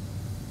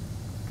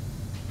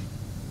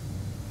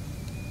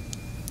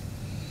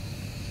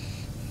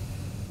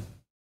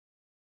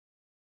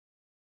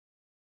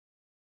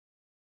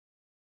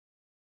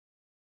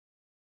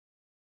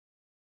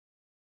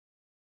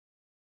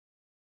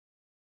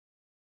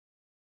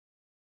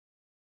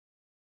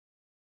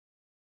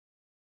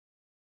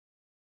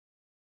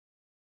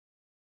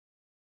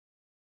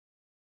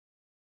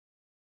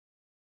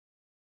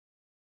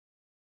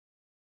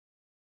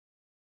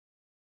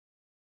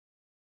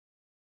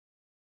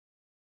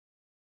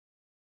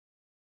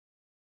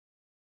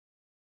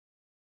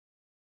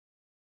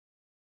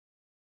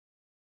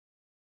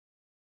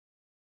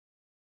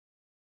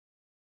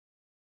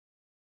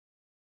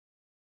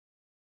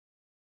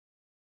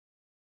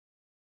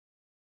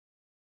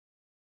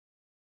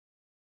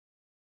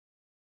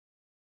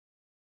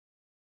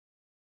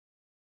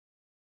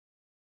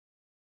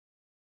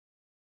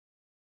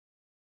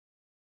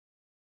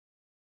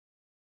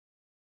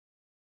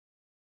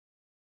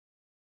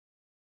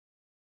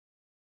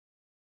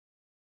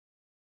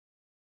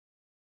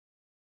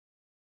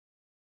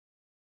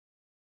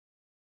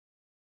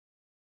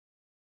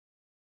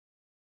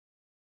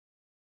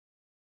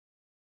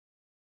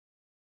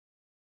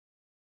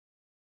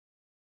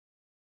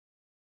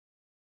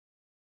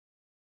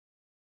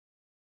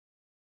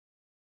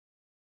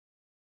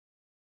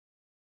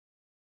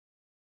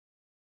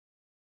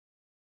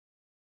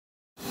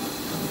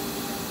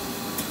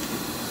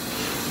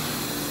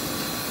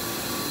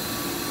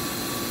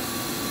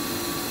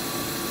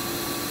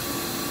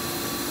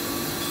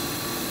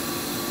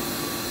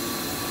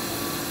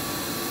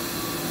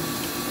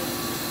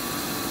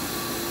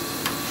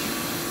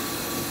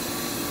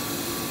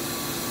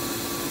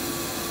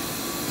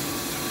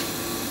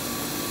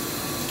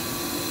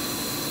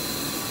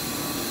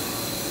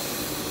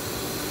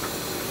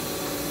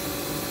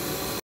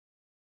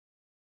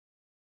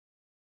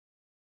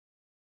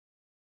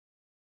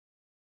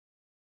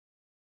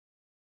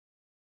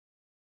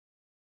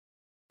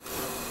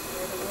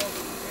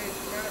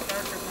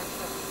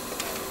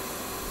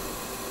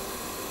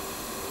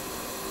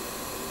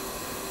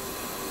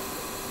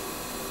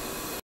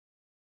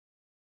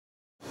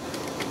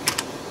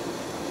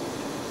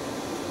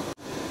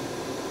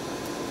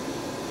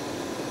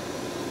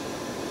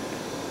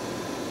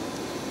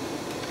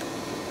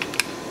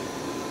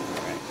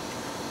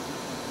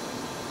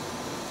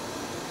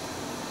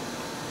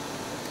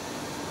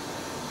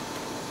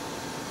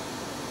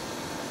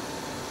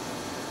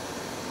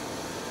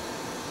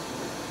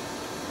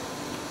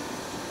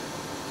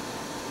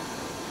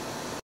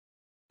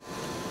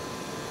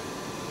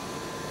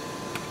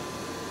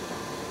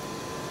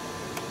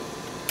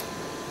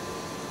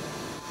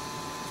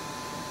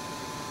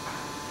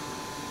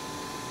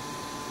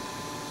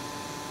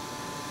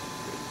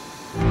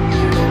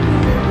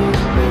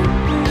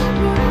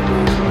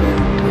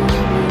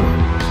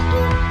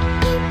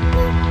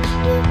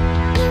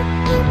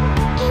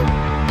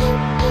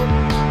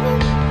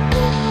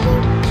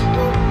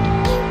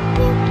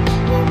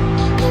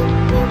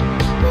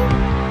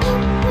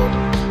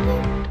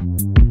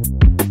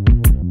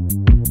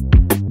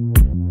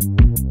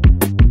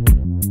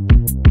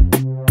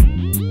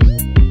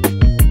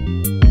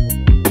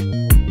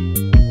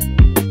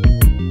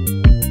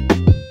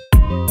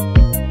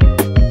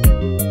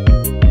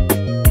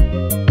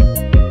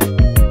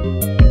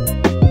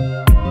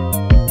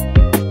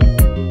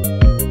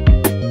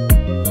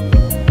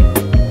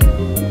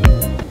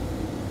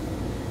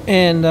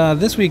 And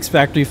this week's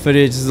factory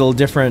footage is a little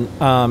different.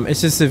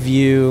 It's just a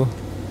view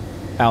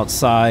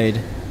outside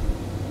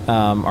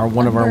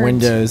one of our Birds.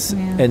 windows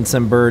Yeah. and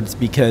some birds,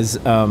 because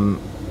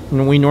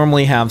we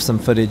normally have some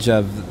footage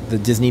of the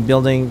Disney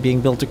building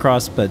being built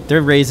across, but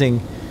they're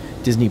raising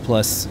Disney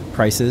Plus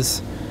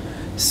prices.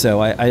 So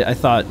I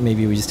thought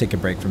maybe we just take a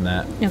break from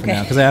that for Okay.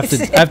 now, because I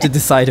have to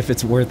decide if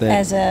it's worth it.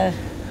 As a,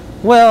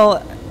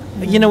 Well,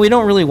 you know, we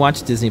don't really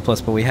watch Disney Plus,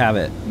 but we have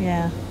it.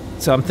 yeah.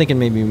 So I'm thinking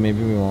maybe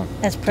we won't.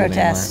 As do it anymore.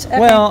 protest. Okay.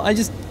 Well,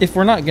 if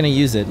we're not going to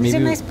use it, These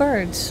maybe. are nice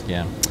birds.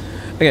 Yeah.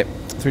 Okay.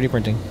 3D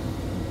printing.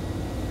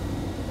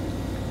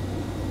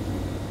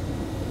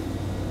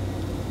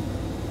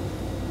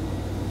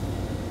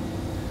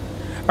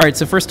 All right.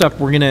 So first up,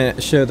 we're going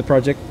to show the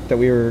project that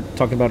we were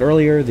talking about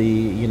earlier.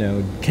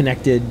 The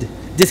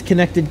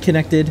disconnected,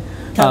 connected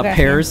Telegraph,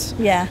 pairs.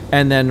 Yeah.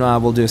 And then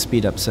we'll do a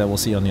speed up. So we'll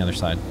see you on the other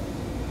side.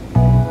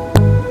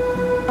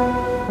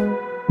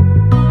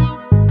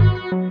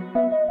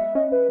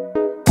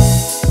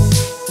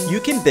 You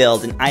can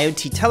build an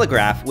IoT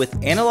telegraph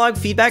with analog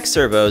feedback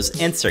servos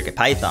and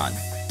CircuitPython.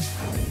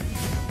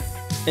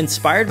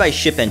 Inspired by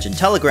ship engine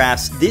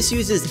telegraphs, this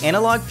uses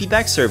analog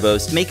feedback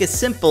servos to make a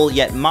simple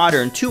yet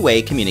modern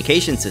two-way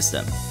communication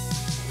system.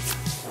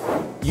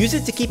 Use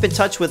it to keep in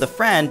touch with a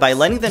friend by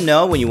letting them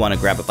know when you want to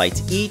grab a bite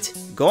to eat,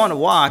 go on a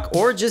walk,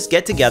 or just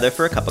get together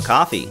for a cup of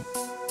coffee.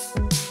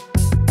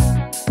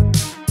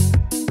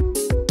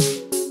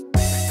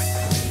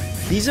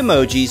 These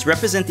emojis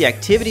represent the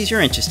activities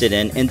you're interested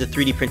in, and the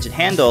 3D printed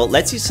handle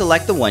lets you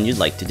select the one you'd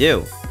like to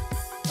do.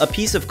 A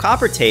piece of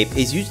copper tape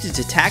is used to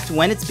detect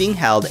when it's being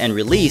held and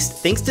released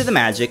thanks to the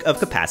magic of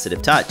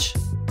capacitive touch.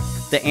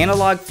 The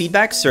analog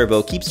feedback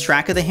servo keeps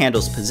track of the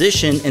handle's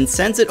position and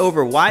sends it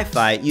over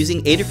Wi-Fi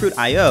using Adafruit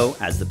I/O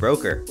as the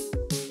broker.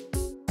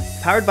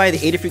 Powered by the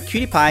Adafruit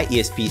QT Py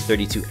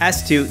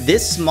ESP32S2,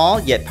 this small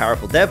yet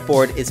powerful dev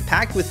board is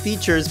packed with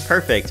features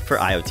perfect for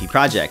IoT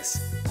projects.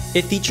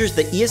 It features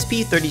the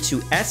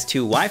ESP32S2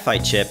 Wi-Fi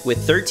chip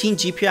with 13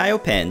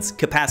 GPIO pins,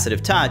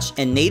 capacitive touch,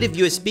 and native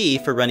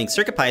USB for running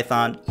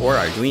CircuitPython or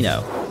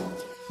Arduino.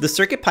 The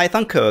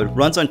CircuitPython code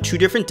runs on 2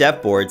 different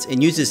dev boards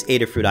and uses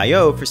Adafruit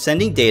I/O for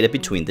sending data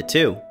between the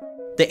two.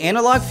 The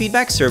analog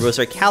feedback servos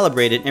are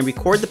calibrated and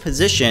record the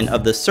position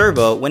of the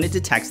servo when it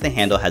detects the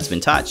handle has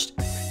been touched.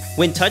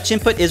 When touch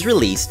input is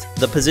released,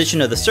 the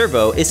position of the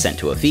servo is sent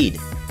to a feed.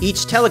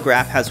 Each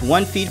telegraph has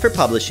one feed for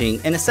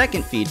publishing and a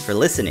second feed for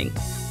listening.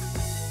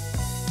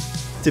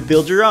 To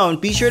build your own,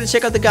 be sure to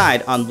check out the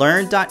guide on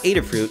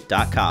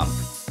learn.adafruit.com.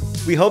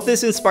 We hope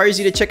this inspires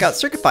you to check out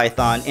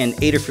CircuitPython and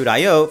Adafruit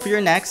I/O for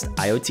your next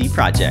IoT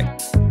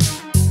project.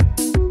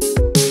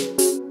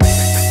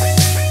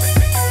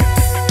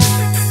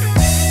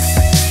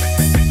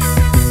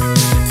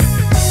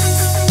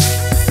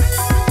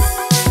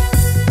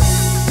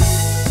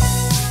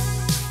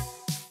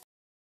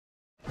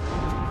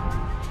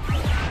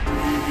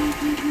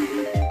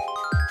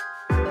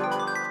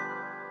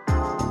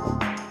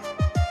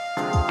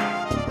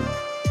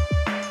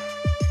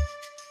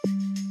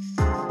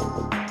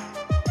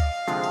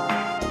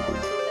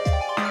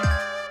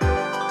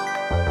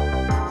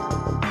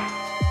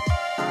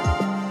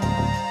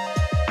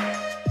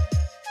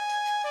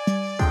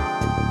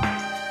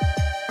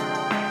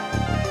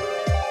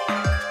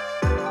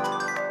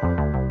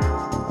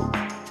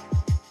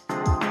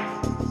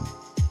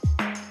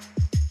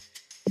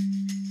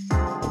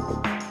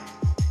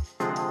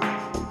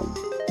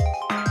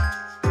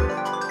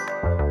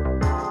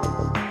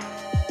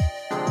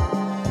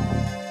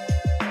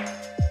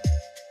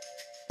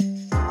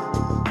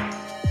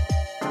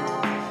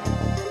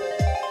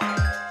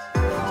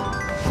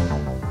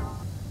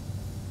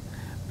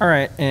 All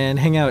right, and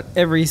hang out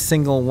every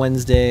single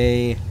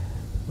Wednesday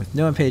with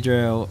Noah and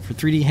Pedro for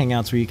 3D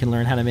Hangouts, where you can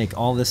learn how to make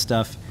all this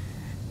stuff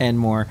and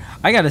more.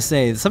 I gotta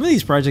say, some of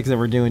these projects that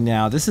we're doing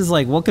now, this is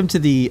like welcome to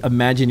the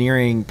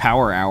Imagineering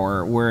Power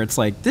Hour, where it's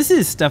like this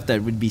is stuff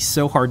that would be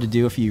so hard to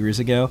do a few years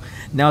ago.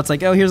 Now it's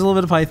like, oh, here's a little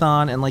bit of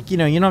Python, and like, you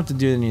know, you don't have to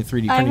do it in your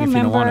 3D printing if you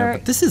don't want to.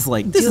 But this is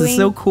like, this is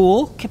so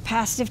cool.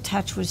 Capacitive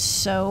touch was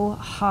so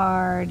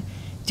hard.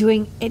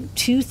 Doing it,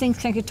 2 things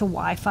connected to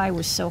Wi-Fi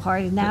was so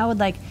hard. And now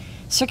with like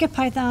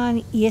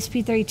CircuitPython,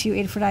 ESP32,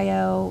 Adafruit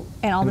I/O,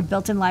 and all the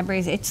built-in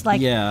libraries, it's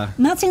like, I'm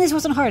not saying this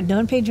wasn't hard. Noah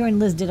and Pedro and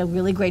Liz did a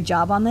really great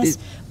job on this,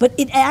 but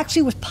it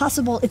actually was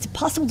possible. It's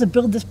possible to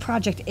build this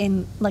project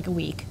in like a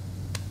week.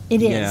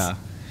 It is. Yeah.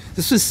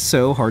 This was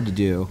so hard to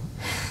do.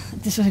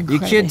 This was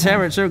incredible. You kids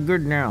have it so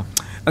good now.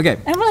 Okay. I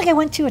remember like I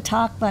went to a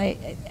talk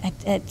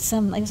at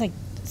some, it was like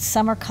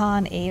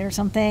SummerCon 8 or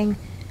something,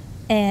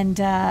 and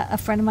a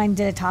friend of mine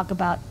did a talk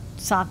about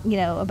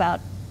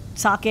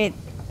socket,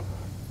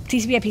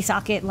 TCP/IP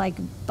socket, like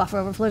buffer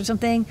overflow or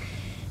something.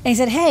 And he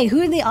said, hey,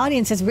 who in the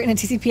audience has written a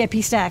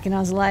TCP/IP stack? And I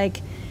was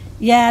like,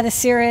 yeah, the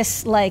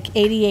Cirrus like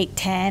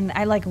 8810.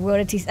 I like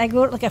I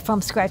wrote like a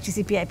from scratch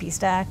TCP/IP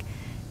stack.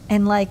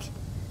 And like,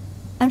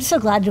 I'm just so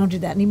glad I don't do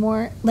that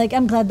anymore. Like,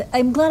 I'm glad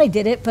I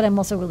did it, but I'm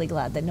also really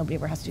glad that nobody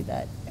ever has to do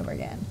that ever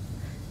again.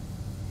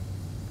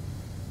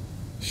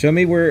 Show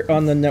me where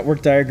on the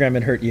network diagram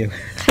it hurt you.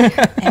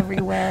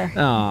 Everywhere.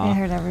 Aww. It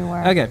hurt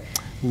everywhere. Okay,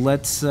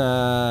 let's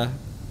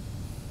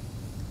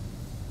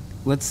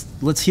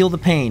heal the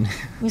pain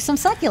with some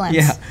succulents.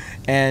 Yeah,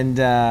 and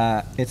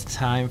it's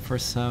time for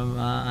some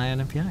Eye on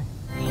NPI.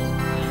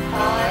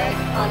 Eye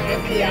on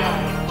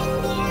NPI.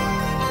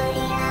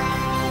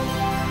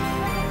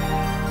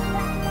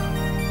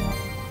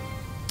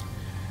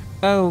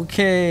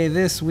 Okay,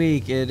 this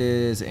week it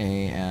is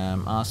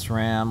AM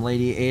Osram.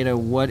 Lady Ada,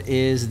 what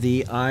is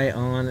the Eye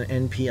on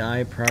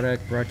NPI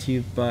product brought to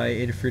you by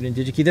Adafruit and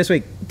DigiKey this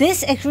week?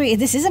 This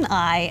is an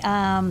eye.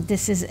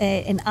 This is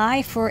an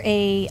eye for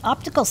a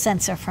optical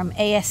sensor from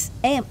AMS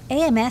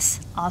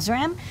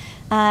Osram.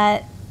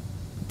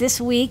 This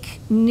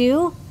week,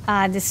 new,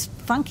 this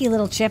funky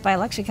little chip. I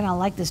actually kind of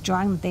like this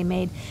drawing that they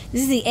made.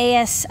 This is the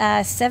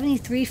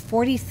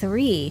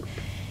AS7343.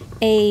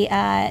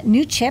 A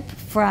new chip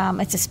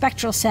it's a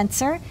spectral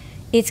sensor.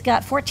 It's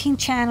got 14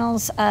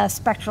 channels,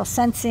 spectral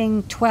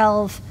sensing,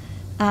 12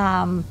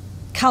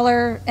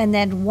 color, and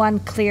then 1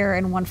 clear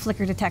and 1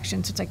 flicker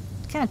detection. So it's like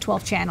kind of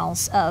 12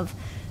 channels of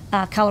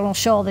color. Will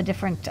show all the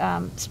different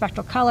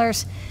spectral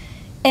colors.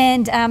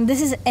 And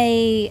this is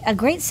a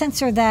great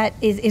sensor that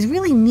is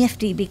really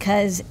nifty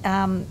because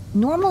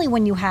normally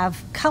when you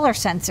have color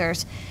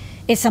sensors,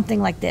 is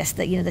something like this,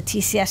 that, the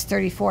TCS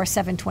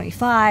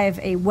 34725,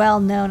 a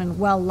well-known and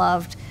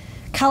well-loved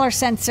color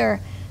sensor.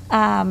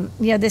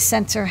 This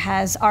sensor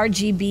has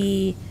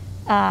RGB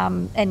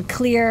and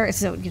clear.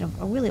 It's a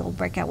really old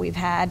breakout we've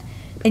had.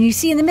 And you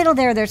see in the middle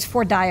there's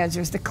 4 diodes.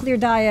 There's the clear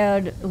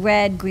diode,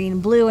 red,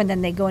 green, blue, and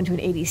then they go into an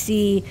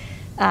ADC.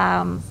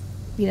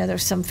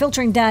 There's some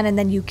filtering done, and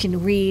then you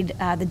can read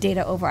the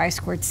data over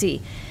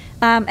I2C.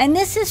 And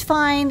this is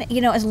fine,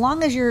 as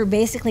long as you're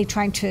basically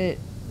trying to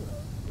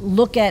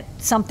look at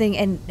something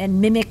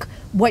and mimic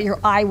what your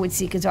eye would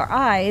see, because our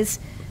eyes,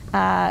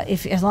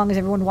 as long as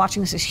everyone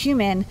watching this is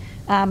human,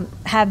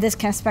 have this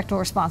kind of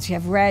spectral response. You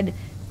have red,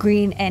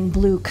 green, and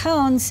blue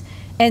cones,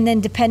 and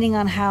then depending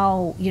on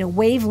how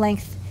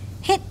wavelength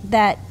hit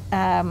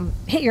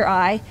your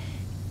eye,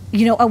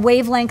 a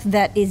wavelength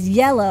that is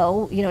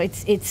yellow,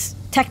 it's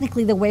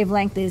technically the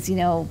wavelength is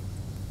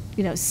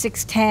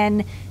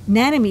 610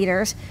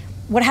 nanometers.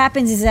 What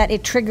happens is that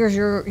it triggers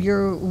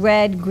your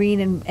red,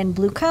 green, and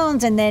blue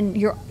cones, and then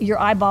your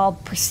eyeball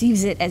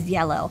perceives it as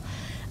yellow.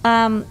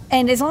 And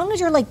as long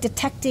as you're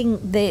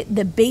detecting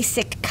the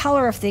basic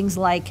color of things,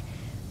 like,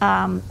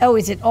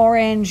 is it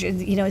orange?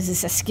 Is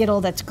this a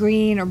Skittle that's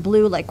green or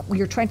blue?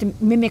 You're trying to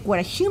mimic what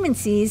a human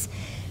sees.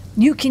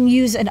 You can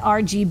use an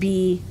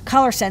RGB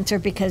color sensor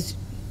because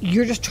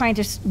you're just trying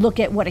to look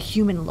at what a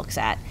human looks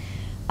at.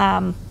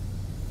 And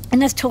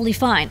that's totally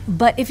fine.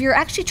 But if you're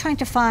actually trying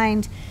to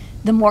find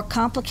the more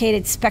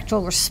complicated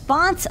spectral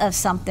response of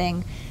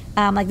something,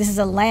 like this is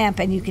a lamp,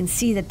 and you can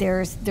see that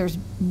there's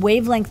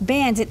wavelength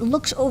bands. It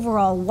looks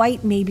overall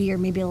white, maybe, or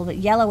maybe a little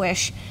bit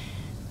yellowish,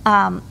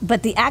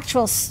 but the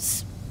actual,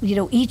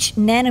 each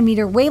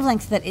nanometer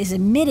wavelength that is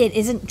emitted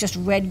isn't just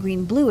red,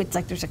 green, blue. It's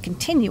like there's a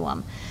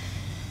continuum.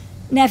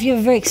 Now, if you have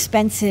a very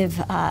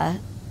expensive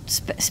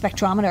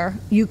spectrometer,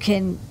 you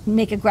can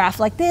make a graph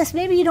like this.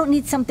 Maybe you don't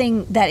need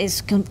something that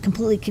is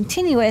completely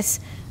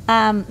continuous.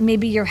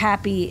 Maybe you're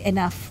happy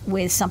enough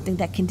with something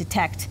that can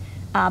detect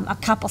a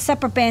couple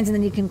separate bands, and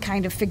then you can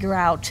kind of figure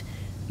out,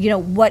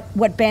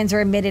 what bands are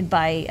emitted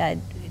by,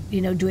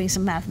 doing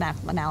some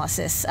mathematical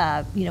analysis,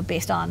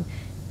 based on,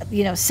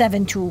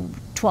 7 to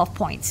 12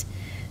 points.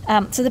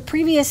 So the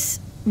previous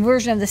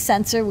version of the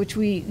sensor, which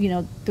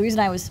the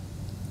reason I was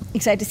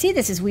excited to see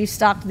this is we've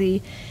stocked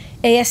the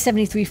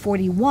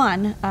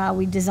AS7341.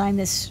 We designed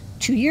this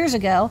 2 years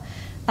ago.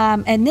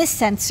 And this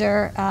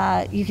sensor,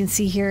 you can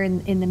see here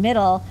in the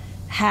middle,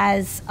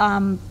 has,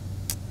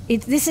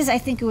 this is, I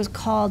think it was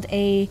called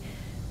a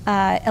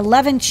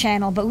 11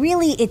 channel, but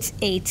really it's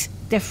 8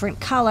 different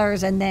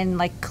colors, and then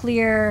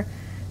clear,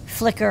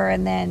 flicker,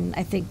 and then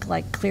I think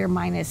clear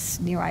minus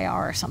near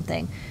IR or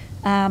something.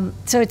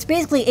 So it's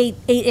basically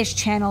eight-ish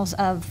channels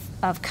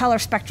of color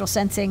spectral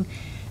sensing.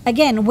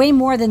 Again, way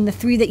more than the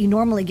 3 that you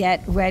normally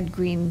get, red,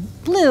 green,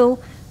 blue.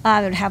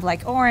 It would have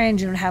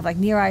orange, it would have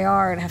near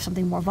IR, it would have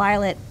something more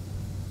violet.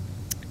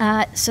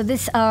 So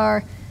this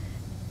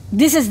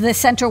is the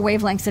center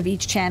wavelengths of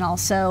each channel.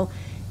 So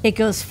it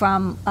goes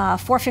from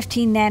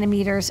 415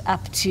 nanometers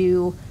up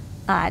to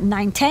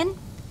 910,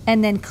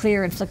 and then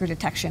clear and flicker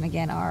detection,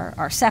 again,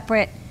 are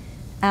separate.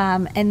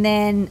 And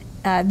then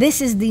this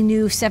is the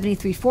new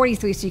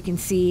 7343, so you can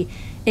see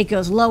it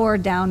goes lower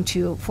down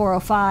to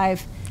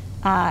 405,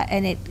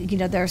 and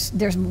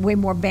there's way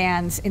more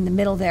bands in the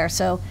middle there.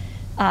 So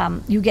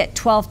you get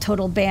 12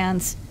 total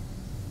bands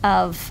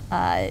of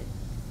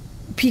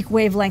peak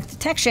wavelength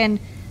detection.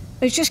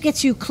 It just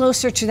gets you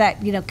closer to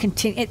that, you can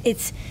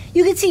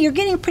see you're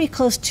getting pretty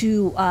close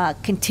to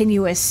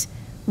continuous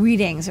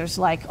readings. There's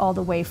all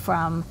the way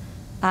from,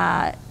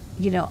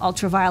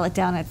 ultraviolet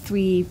down at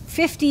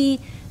 350,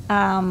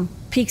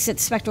 peaks at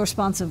spectral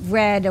response of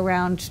red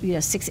around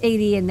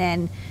 680, and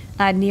then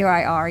near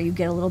IR you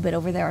get a little bit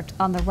over there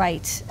on the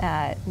right.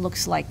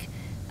 Looks like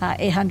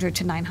 800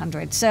 to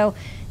 900. So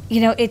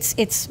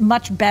it's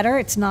much better.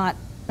 It's not,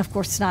 of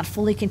course, it's not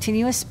fully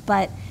continuous,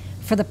 but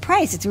for the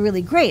price, it's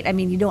really great. I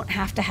mean, you don't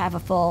have to have a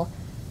full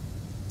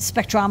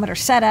spectrometer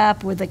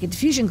setup with a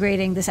diffusion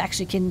grating. This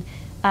actually can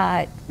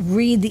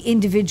read the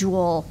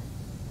individual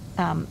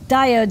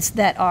diodes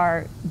that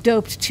are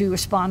doped to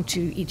respond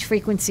to each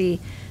frequency.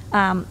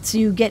 So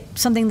you get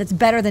something that's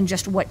better than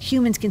just what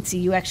humans can see.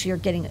 You actually are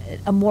getting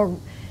a more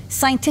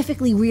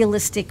scientifically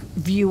realistic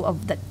view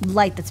of the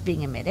light that's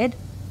being emitted.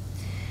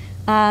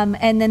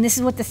 And then this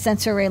is what the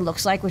sensor array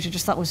looks like, which I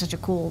just thought was such a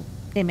cool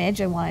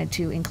image. I wanted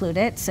to include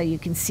it. So you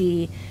can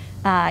see,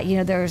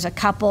 there's a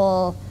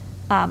couple,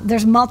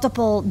 there's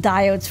multiple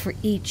diodes for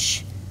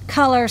each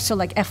color. So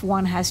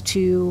F1 has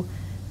 2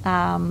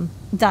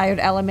 diode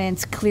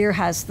elements, clear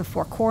has the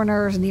 4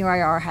 corners, near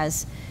IR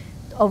has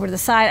over to the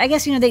side. I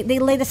guess, they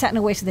lay this out in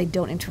a way so they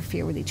don't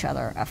interfere with each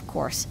other, of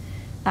course.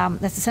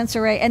 That's the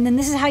sensor array. And then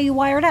this is how you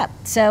wire it up.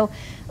 So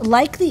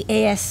like the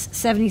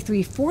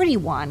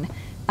AS7341,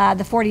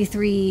 the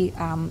 43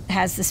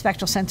 has the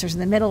spectral sensors in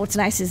the middle. What's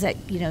nice is that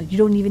you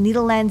don't even need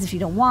a lens if you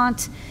don't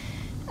want,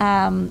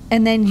 and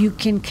then you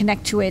can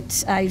connect to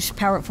it. You just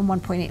power it from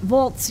 1.8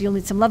 volts. You'll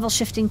need some level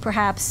shifting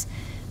perhaps,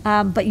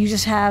 but you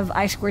just have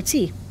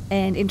I2C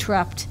and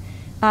interrupt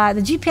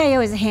The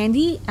GPIO is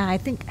handy. I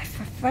think,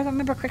 if I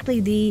remember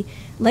correctly,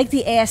 like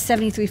the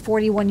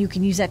AS7341, you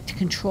can use that to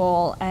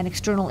control an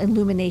external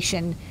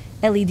illumination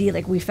LED,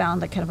 like we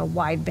found, like kind of a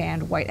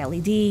wideband white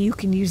LED. You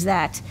can use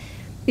that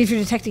if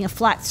you're detecting a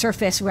flat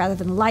surface rather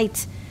than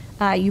light.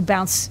 You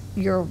bounce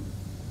your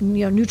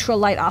neutral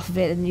light off of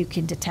it, and you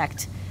can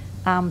detect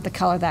the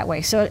color that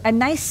way. So a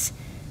nice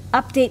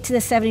update to the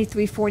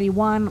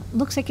 7341.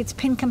 Looks like it's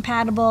pin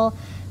compatible.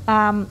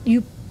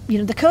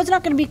 The code's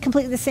not going to be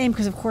completely the same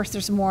because, of course,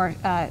 there's more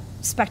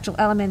spectral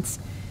elements.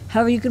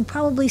 However, you can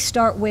probably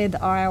start with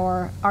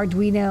our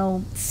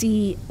Arduino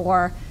C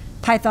or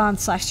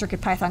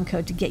Python/CircuitPython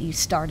code to get you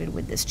started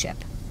with this chip.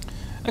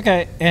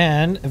 Okay,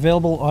 and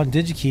available on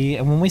DigiKey.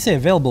 And when we say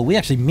available, we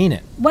actually mean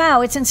it.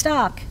 Wow, it's in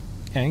stock.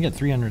 Yeah, you can get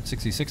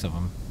 366 of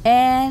them.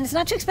 And it's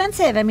not too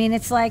expensive. I mean,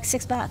 it's like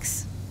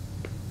 $6.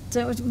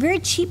 So it's very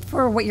cheap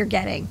for what you're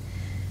getting.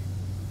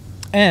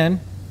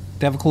 And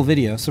they have a cool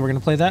video, so we're going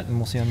to play that, and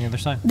we'll see you on the other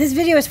side. This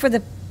video is for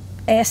the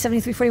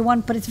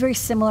AS7341, but it's very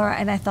similar,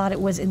 and I thought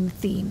it was in the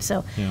theme.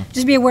 So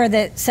just be aware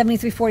that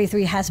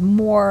 7343 has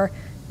more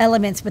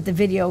elements, but the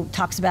video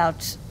talks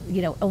about,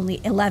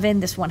 only 11.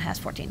 This one has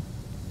 14.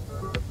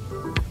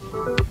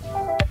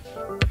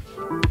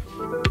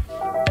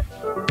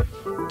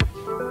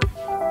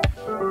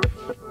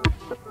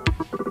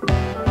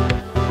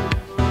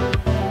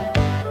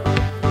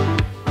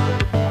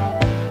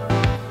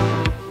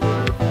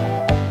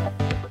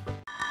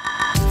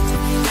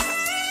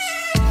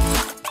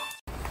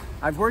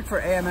 I've worked for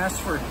AMS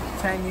for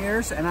 10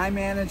 years, and I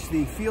manage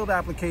the field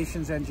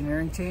applications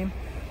engineering team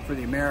for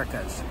the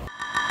Americas.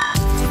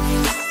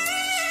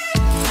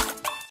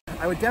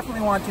 I would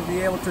definitely want to be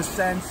able to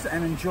sense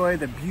and enjoy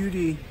the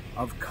beauty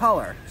of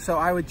color. So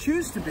I would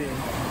choose to be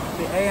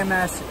the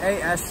AMS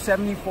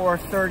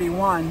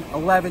AS7431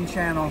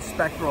 11-channel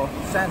spectral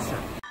sensor.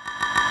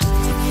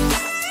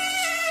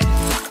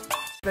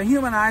 The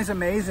human eye is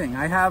amazing.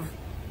 I have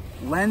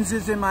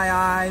lenses in my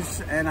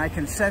eyes, and I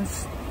can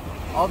sense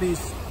all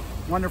these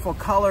wonderful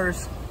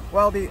colors.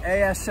 Well, the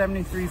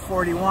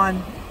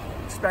AS7341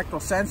 spectral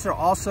sensor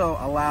also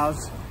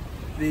allows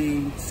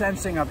the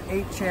sensing of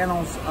 8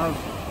 channels of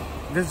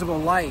visible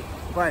light.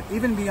 But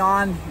even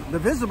beyond the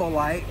visible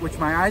light, which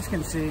my eyes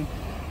can see,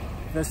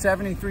 the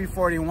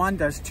 7341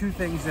 does 2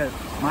 things that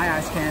my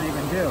eyes can't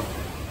even do.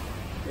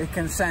 It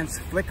can sense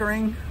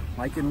flickering,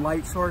 like in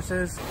light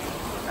sources,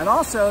 and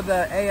also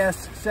the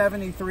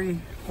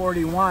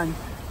AS7341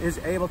 is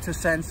able to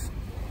sense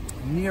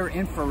near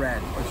infrared,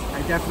 which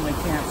I definitely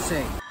can't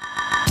see.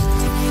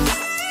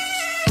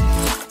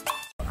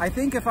 I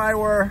think if I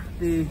were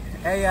the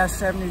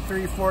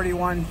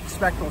AS7341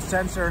 spectral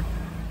sensor,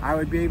 I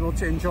would be able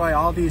to enjoy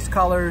all these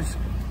colors,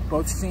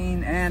 both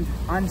seen and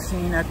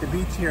unseen at the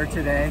beach here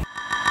today.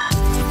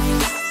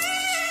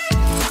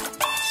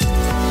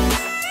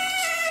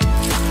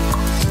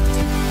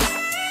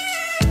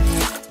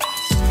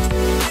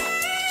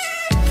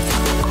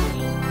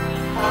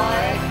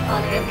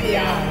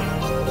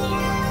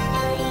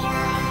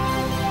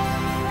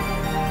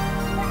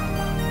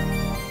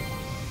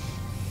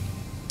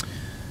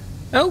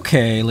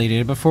 Okay,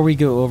 lady, before we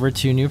go over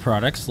to new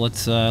products,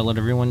 let's let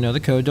everyone know the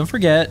code. Don't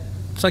forget,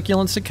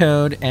 Succulents the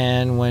code,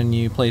 and when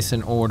you place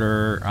an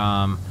order,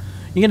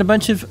 you get a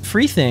bunch of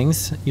free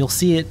things. You'll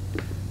see it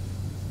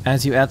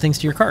as you add things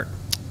to your cart.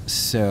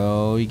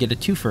 So you get a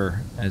twofer,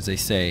 as they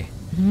say.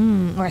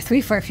 Or a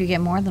threefer if you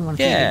get more than one.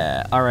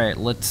 Yeah. All right,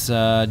 let's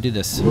do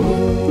this.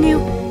 New.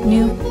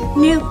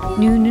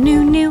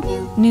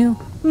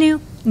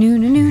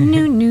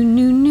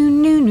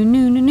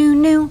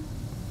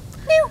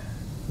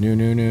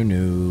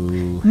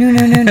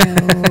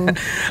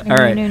 All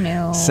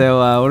right.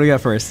 So what do we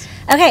got first?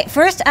 Okay,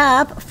 first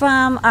up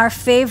from our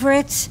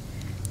favorite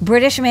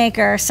British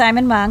maker,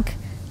 Simon Monk.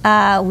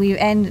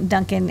 And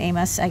Duncan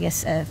Amos, I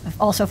guess,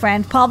 also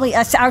friend. Probably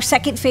our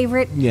second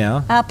favorite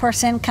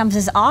person. Comes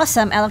as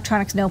awesome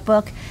electronics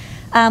notebook.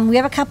 We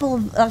have a couple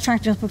of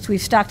electronic notebooks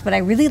we've stocked, but I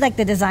really like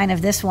the design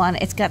of this one.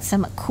 It's got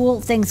some cool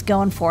things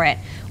going for it.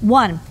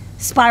 One,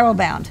 spiral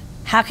bound.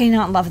 How can you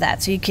not love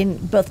that? So you can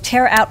both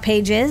tear out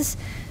pages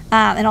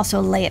and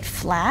also lay it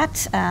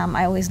flat.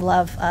 I always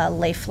love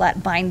lay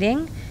flat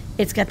binding.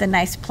 It's got the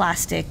nice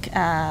plastic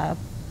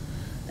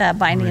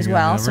binding as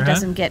well, so it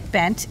doesn't get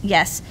bent.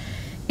 Yes.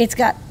 It's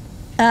got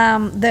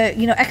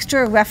the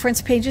extra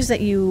reference pages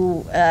that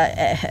you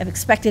have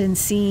expected and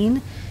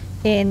seen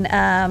in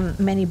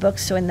many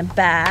books. So in the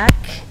back,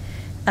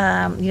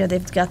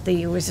 they've got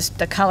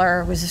the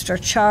color resistor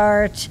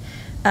chart,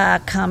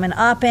 common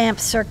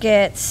op-amp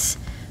circuits,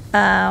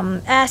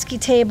 ASCII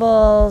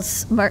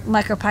tables,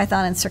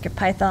 MicroPython and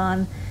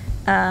CircuitPython,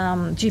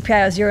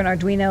 GPIO 0 and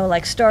Arduino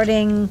like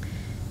starting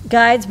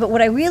guides. But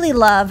what I really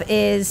love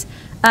is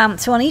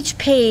so on each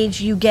page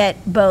you get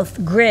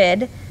both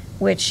grid,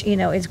 which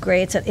is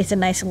great. It's a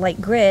nice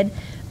light grid.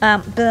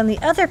 But on the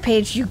other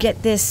page, you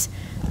get this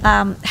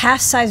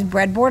half-size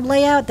breadboard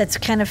layout that's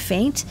kind of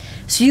faint,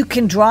 so you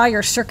can draw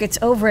your circuits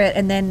over it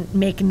and then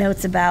make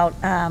notes about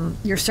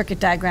your circuit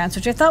diagrams,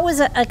 which I thought was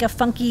like a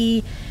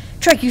funky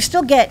trick. You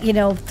still get,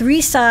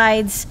 3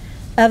 sides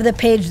of the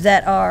page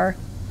that are,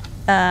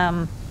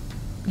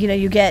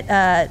 you get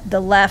the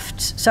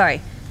left,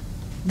 sorry,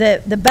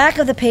 the back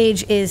of the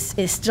page is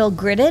still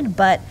gridded,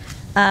 but,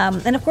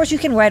 and of course you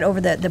can write over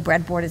the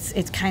breadboard.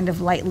 It's kind of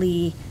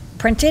lightly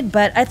printed,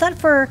 but I thought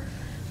for,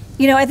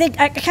 I think,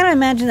 I kind of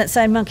imagine that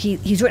SimonMonk,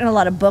 he's written a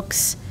lot of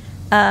books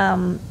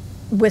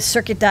with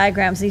circuit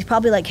diagrams, and he's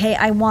probably like, hey,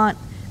 I want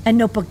a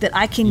notebook that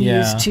I can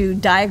use to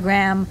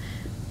diagram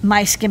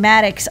my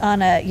schematics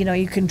on a,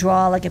 you can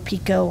draw like a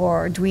Pico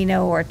or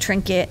Arduino or a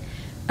Trinket,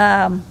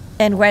 and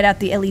write out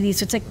the LEDs.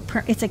 So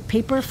it's like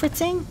paper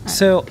fritzing.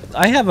 So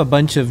I have a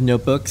bunch of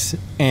notebooks,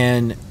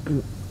 and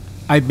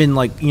I've been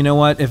like, you know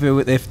what?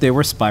 If they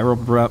were spiral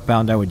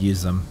bound, I would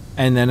use them.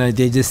 And then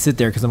they just sit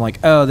there because I'm like,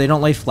 oh, they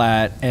don't lay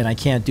flat, and I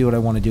can't do what I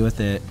want to do with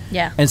it.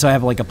 Yeah. And so I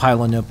have like a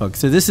pile of notebooks.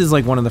 So this is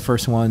like one of the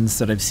first ones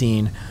that I've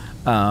seen.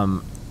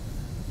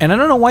 And I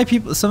don't know why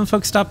some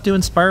folks stopped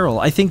doing spiral.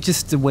 I think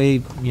just the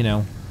way,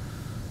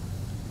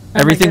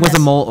 everything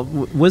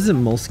was it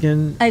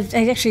moleskin? I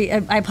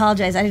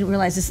apologize. I didn't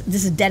realize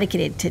this is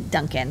dedicated to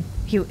Duncan.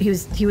 He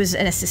was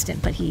an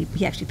assistant, but he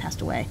actually passed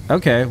away.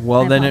 Okay,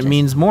 well then it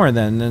means more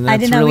then. And that's I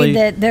did not really...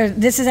 read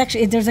that. This is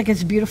actually, there's like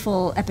this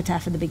beautiful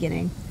epitaph at the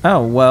beginning.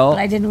 Oh, well. But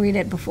I didn't read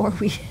it before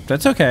we...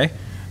 That's okay.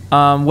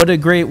 What a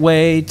great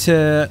way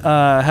to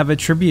have a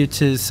tribute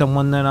to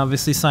someone that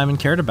obviously Simon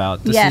cared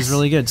about. This is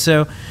really good.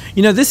 So,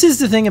 this is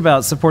the thing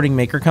about supporting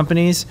maker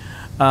companies.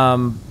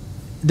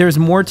 There's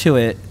more to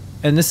it.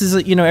 And this is,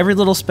 every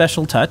little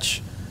special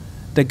touch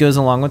that goes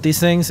along with these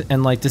things.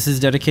 And, this is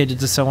dedicated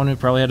to someone who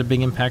probably had a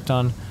big impact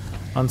on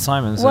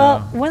Simon. So. Well,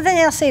 one thing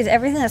I'll say is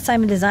everything that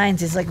Simon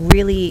designs is,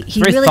 really...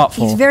 He's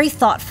very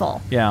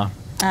thoughtful. Yeah.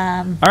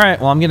 All right.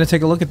 Well, I'm going to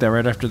take a look at that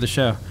right after the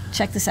show.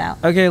 Check this out.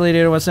 Okay, Lady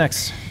Ada, what's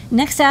next?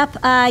 Next up,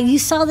 you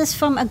saw this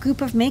from a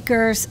group of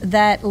makers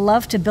that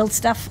love to build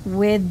stuff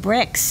with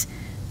bricks,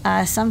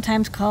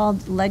 sometimes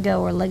called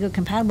Lego or Lego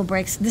compatible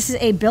bricks. This is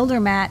a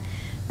builder mat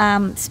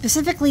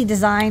specifically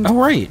designed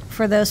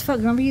for those folks.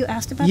 Remember you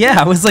asked about that? Yeah,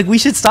 I was like, we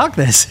should stock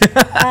this.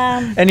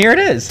 And here it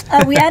is.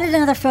 We added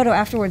another photo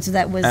afterwards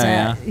that was,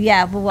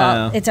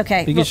 it's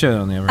okay. You can show it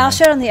on the overhead. I'll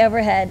show it on the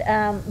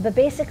overhead. But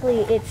basically,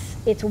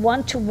 it's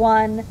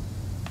one-to-one.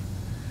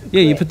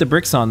 Yeah, you put the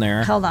bricks on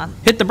there. Hold on.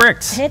 Hit the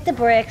bricks. Hit the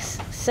bricks.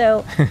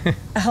 So,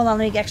 hold on,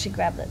 let me actually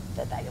grab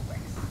the bag of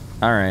bricks.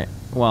 All right.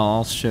 Well,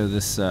 I'll show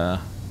this thing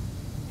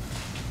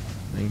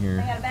here.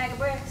 I got a bag of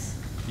bricks.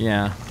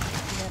 Yeah.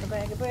 I got a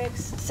bag of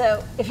bricks.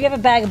 So, if you have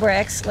a bag of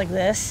bricks like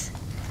this,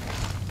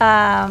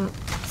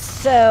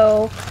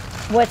 so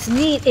what's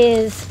neat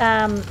is,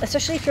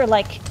 especially if you're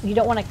you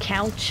don't want to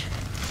count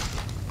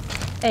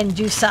and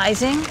do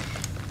sizing,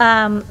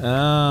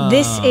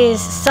 this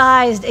is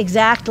sized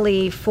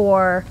exactly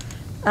for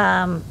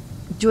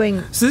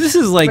doing. So this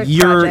is like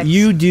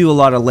you do a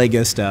lot of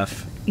Lego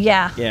stuff.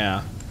 Yeah.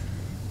 Yeah.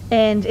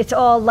 And it's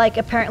all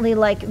apparently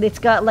it's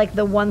got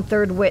the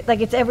 1/3 width.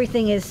 It's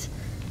everything is.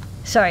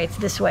 Sorry, it's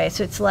this way.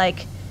 So it's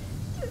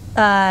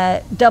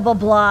double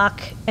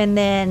block, and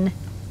then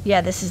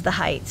this is the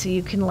height. So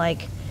you can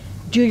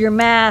do your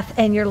math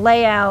and your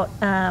layout,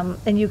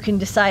 and you can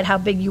decide how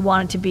big you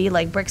want it to be,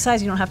 brick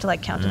size. You don't have to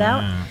count it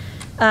out.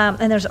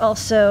 And there's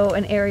also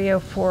an area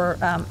for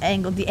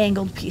the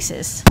angled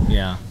pieces.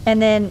 Yeah.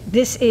 And then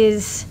this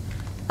is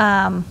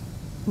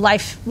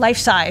life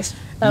size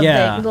of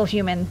the little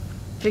human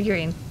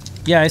figurine.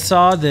 Yeah, I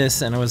saw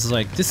this and I was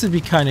like, this would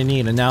be kind of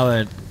neat. And now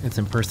that it's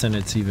in person,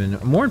 it's even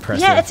more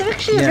impressive. Yeah, it's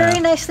actually a very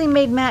nicely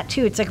made mat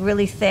too. It's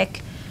really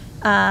thick,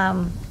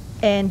 and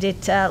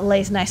it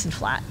lays nice and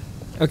flat.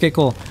 Okay,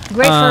 cool.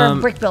 Great for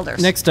brick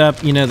builders. Next up,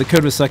 the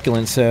code was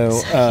succulent.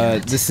 So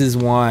this is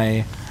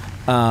why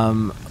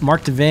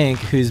Mark DeVank,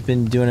 who's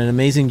been doing an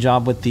amazing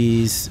job with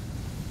these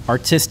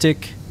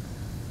artistic,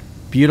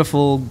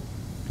 beautiful,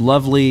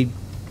 lovely,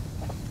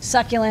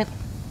 succulent.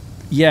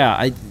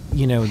 Yeah,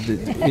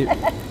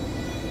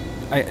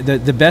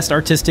 the best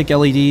artistic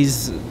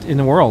LEDs in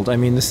the world. I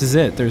mean, this is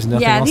it. There's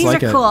nothing else like it. Yeah,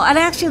 these are cool. And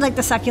I actually like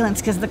the succulents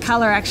because the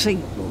color actually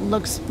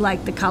looks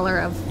like the color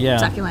of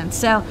succulents.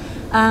 So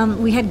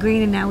we had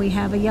green and now we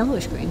have a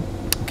yellowish green.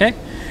 Okay.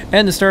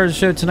 And the star of the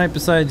show tonight,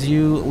 besides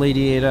you,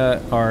 Lady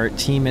Ada, our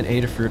team at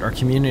Adafruit, our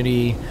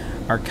community,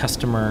 our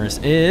customers,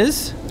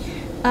 is...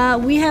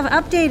 we have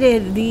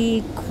updated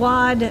the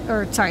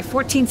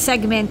 14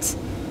 segment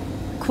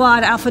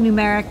quad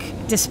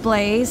alphanumeric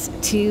displays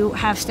to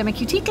have STEMMA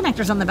QT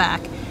connectors on the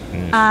back.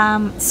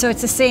 So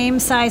it's the same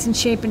size and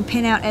shape and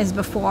pinout as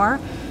before,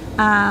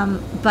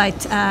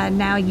 but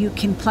now you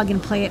can plug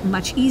and play it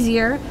much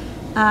easier.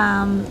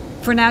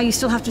 For now, you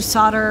still have to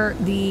solder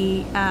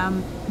the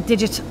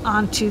digits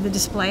onto the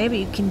display, but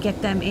you can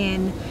get them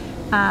in,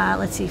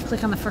 let's see,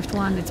 click on the first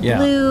one, it's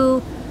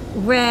blue,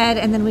 red,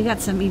 and then we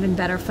got some even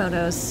better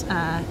photos.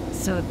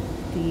 So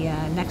the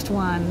next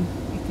one,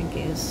 I think,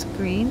 is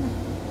green.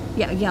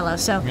 Yeah, yellow.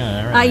 So,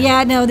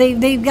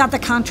 they've got the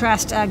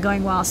contrast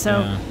going well.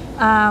 So,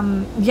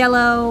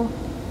 yellow,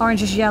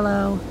 orange is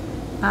yellow,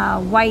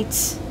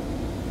 white,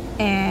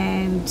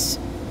 and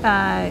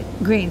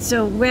greens.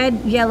 So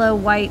red, yellow,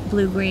 white,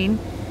 blue, green.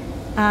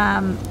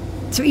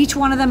 So each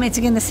one of them, it's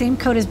again the same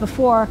code as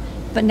before,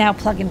 but now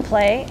plug and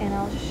play. And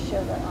I'll just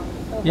show that on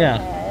the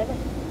overhead. Yeah.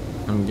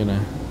 I'm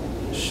gonna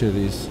show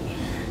these.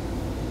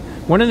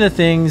 One of the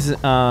things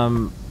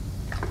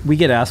we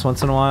get asked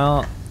once in a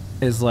while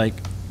is like,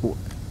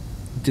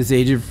 does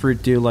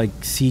Adafruit do like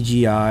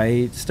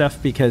CGI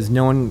stuff? Because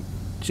no one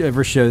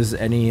ever shows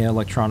any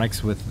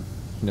electronics with,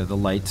 you know, the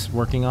lights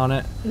working on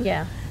it.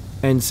 Yeah.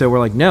 And so we're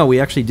like, no, we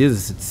actually do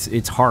this.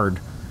 It's hard.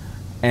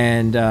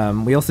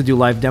 And we also do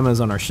live demos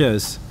on our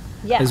shows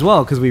as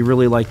well, because we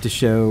really like to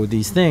show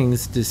these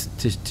things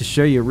to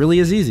show you it really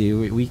is easy.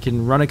 We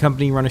can run a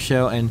company, run a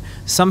show, and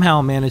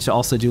somehow manage to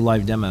also do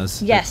live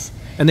demos. Yes.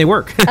 And they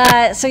work.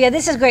 So yeah,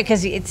 this is great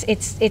because it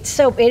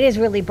is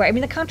really bright. I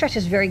mean, the contrast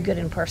is very good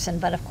in person,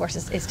 but of course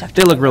it's tough.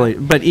 They look really,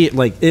 but it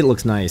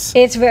looks nice.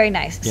 It's very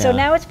nice. Yeah. So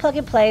now it's plug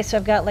and play. So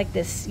I've got like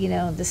this, you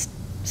know, this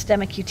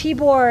Stemma QT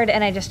board,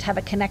 and I just have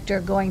a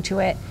connector going to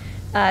it.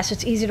 So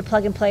it's easy to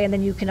plug and play, and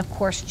then you can of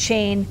course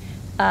chain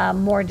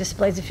more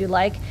displays if you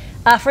like.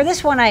 For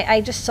this one, I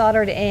just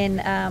soldered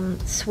in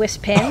Swiss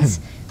pins,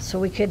 so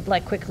we could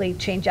like quickly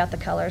change out the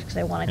colors because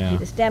I wanted to do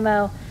this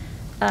demo.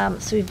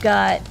 So we've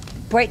got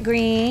bright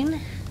green,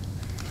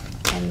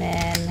 and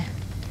then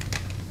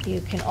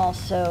you can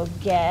also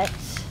get,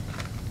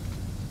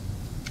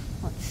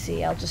 let's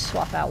see, I'll just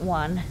swap out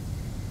one.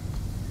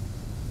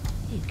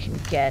 You can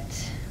get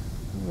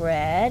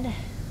red,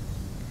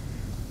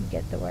 you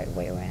get the right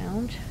way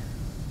around.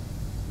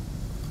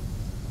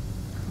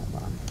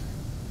 Hold on.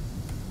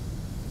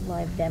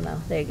 Live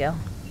demo, there you go.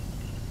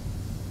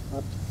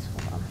 Whoops,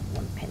 hold on,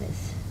 one pin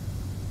is.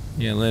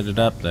 You lit it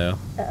up though.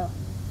 Uh-oh.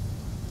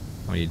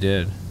 Well, you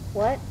did.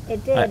 What?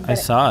 It did. I but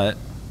saw it.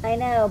 I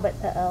know, but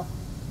uh-oh.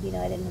 You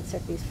know, I didn't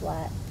insert these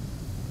flat.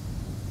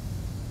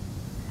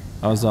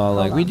 I was all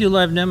like, Hold we on. do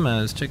live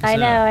demos. Check us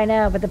out. I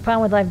know, but the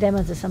problem with live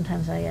demos is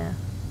sometimes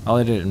I'll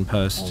edit it in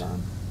post. hold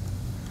on.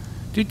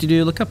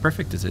 Do. Look how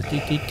perfect is it.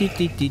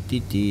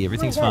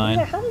 Everything's Oh my God, fine.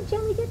 How did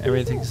Jelly get these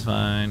Everything's in?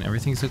 fine.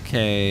 Everything's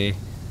okay.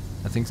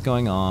 Nothing's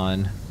going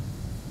on.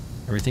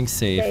 Everything's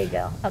safe. There you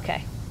go.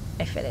 Okay.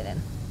 I fit it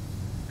in.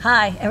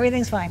 Hi,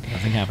 everything's fine.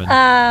 Nothing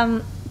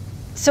happened.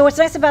 So what's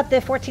nice about the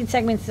 14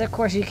 segments is, of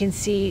course, you can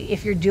see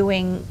if you're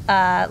doing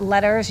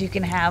letters, you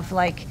can have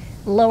like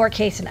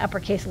lowercase and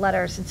uppercase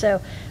letters. And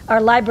so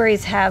our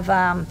libraries have,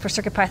 for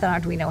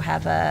CircuitPython Arduino,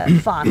 have a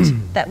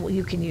font that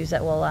you can use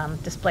that will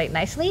display it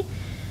nicely.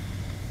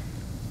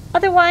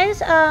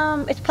 Otherwise,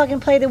 it's plug and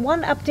play. The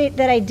one update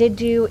that I did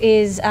do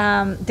is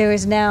there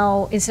is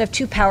now, instead of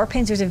two power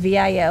pins, there's a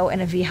VIO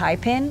and a V-high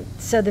pin.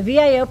 So the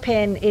VIO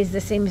pin is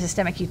the same as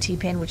the Stemma QT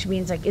pin, which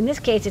means, like in this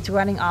case, it's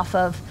running off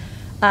of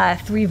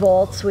 3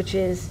 volts, which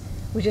is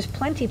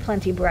plenty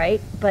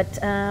bright. But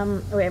wait,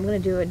 I'm going to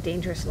do a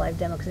dangerous live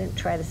demo because I didn't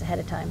try this ahead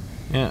of time.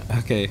 Yeah.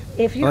 Okay.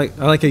 If you, I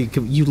like how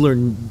you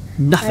learn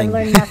nothing. I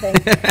learned nothing.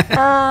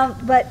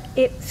 But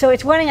so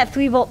it's running at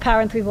 3 volt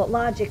power and 3 volt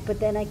logic. But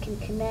then I can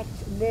connect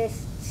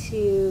this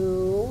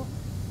to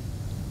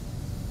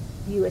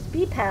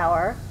USB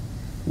power.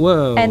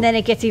 Whoa. And then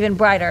it gets even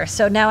brighter.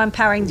 So now I'm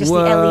powering just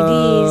Whoa. the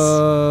LEDs.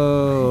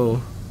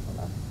 Whoa.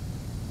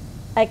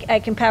 I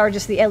can power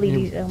just the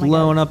LEDs. You're Oh my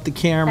blowing God. up the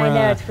camera. I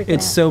know, it's freaking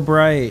out. so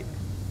bright.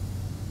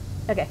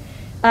 Okay.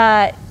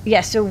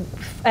 Yeah, so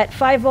at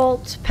 5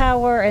 volts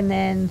power and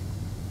then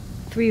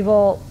 3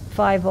 volt,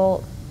 5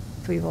 volt,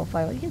 3 volt,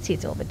 5 volt. You can see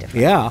it's a little bit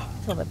different. Yeah.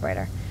 It's a little bit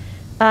brighter.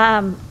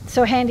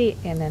 So handy,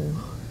 and then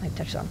I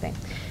touched the wrong thing.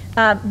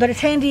 But it's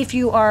handy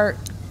because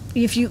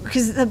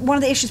one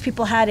of the issues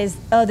people had is,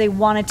 they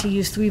wanted to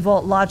use 3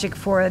 volt logic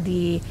for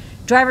the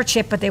driver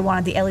chip, but they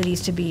wanted the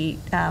LEDs to be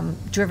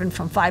driven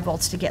from 5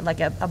 volts to get like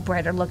a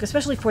brighter look,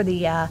 especially for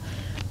the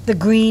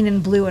green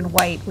and blue and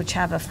white, which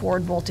have a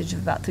forward voltage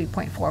of about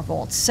 3.4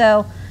 volts.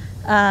 So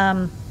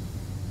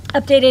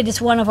updated is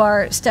one of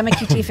our Stemma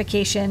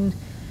QTification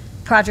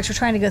projects. We're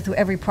trying to go through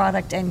every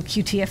product and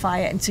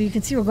QTify it. And so you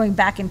can see we're going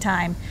back in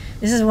time.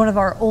 This is one of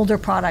our older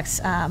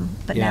products,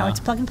 but now Yeah. it's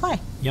plug and play.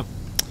 Yep.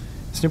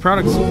 It's new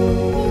products.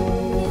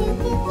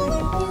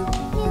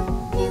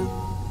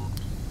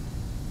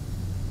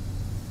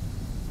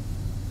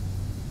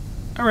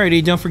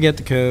 Alrighty, don't forget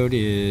the code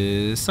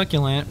is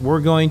Succulent. We're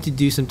going to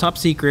do some top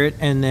secret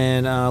and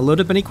then load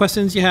up any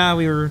questions you have.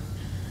 We were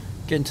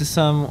getting to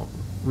some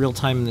real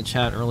time in the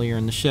chat earlier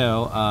in the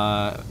show.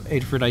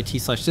 Adafruit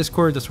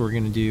IT/Discord, that's where we're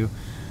going to do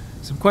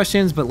some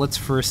questions, but let's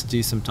first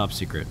do some top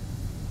secret.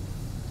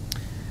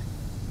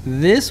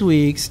 This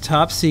week's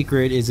top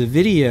secret is a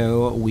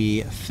video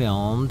we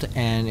filmed,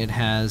 and it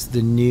has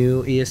the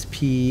new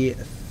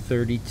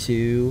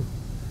ESP32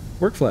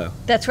 workflow.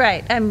 That's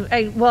right.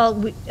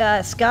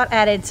 Scott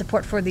added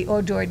support for the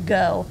Odroid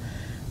Go,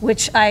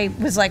 which I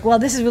was like, well,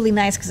 this is really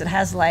nice because it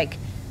has like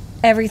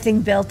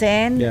everything built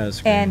in. Yeah,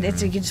 it's and great.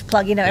 it's you can just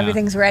plug,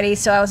 everything's ready.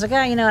 So I was like,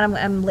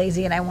 I'm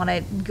lazy and I want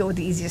to go with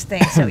the easiest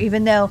thing. So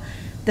even though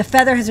the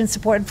Feather has been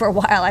supported for a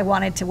while, I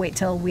wanted to wait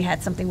till we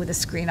had something with a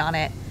screen on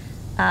it,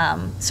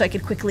 so I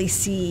could quickly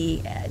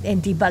see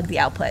and debug the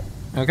output.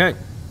 Okay.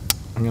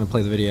 I'm going to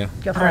play the video.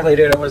 Go for All right, it.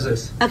 Lady Ada, what is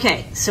this?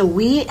 Okay, so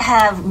we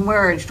have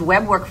merged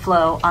web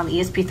workflow on the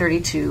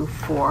ESP32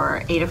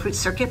 for Adafruit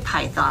Circuit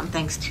Python,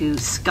 thanks to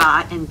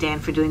Scott and Dan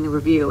for doing the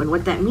review. And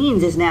what that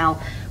means is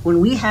now,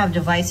 when we have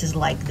devices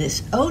like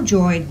this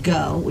Odroid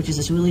Go, which is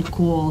this really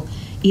cool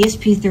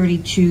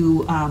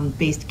ESP32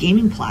 based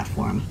gaming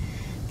platform,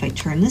 if I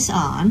turn this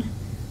on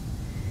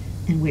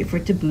and wait for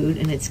it to boot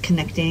and it's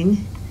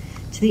connecting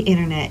to the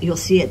internet, you'll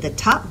see at the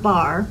top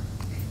bar,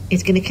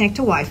 it's going to connect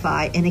to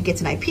Wi-Fi, and it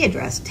gets an IP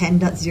address,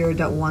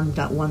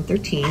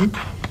 10.0.1.113.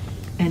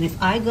 And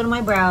if I go to my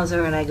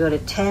browser and I go to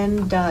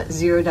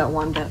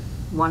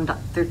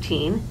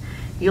 10.0.1.1.13,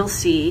 you'll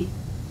see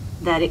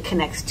that it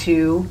connects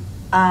to,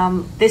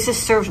 this is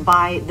served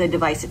by the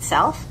device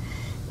itself.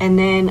 And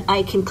then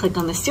I can click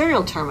on the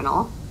serial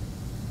terminal,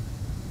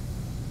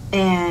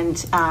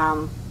 and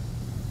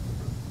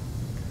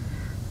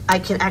I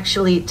can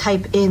actually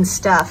type in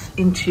stuff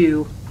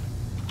into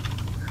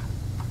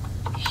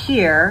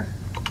here,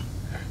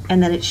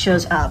 and then it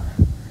shows up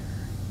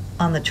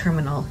on the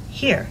terminal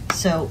here.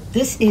 So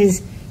this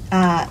is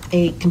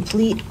a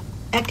complete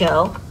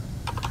echo.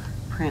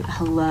 Print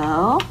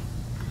hello,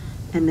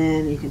 and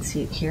then you can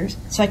see it here.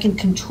 So I can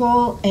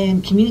control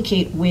and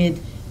communicate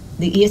with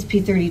the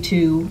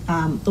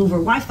ESP32 over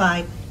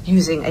Wi-Fi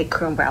using a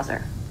Chrome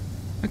browser.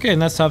 Okay,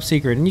 and that's top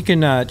secret. And you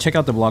can check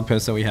out the blog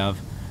post that we have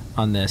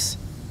on this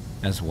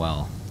as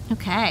well.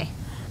 Okay.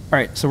 All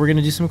right, so we're going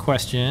to do some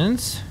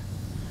questions.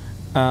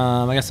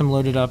 I got some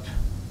loaded up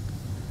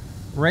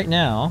right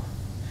now.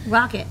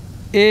 Rocket.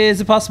 Is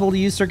it possible to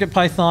use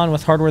CircuitPython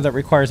with hardware that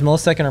requires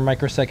millisecond or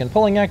microsecond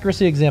polling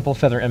accuracy? Example,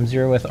 Feather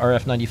M0 with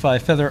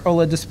RF95, Feather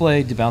OLED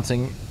display,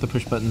 debouncing the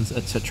push buttons,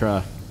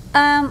 etc.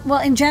 Well,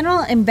 in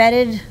general,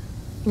 embedded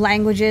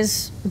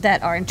languages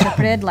that are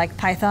interpreted, like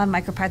Python,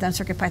 MicroPython,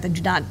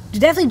 CircuitPython,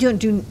 definitely don't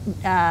do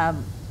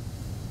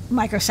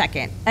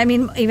microsecond. I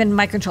mean, even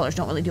microcontrollers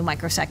don't really do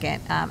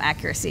microsecond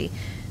accuracy.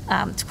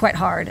 It's quite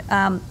hard.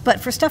 But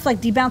for stuff like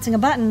debouncing a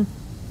button,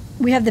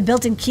 we have the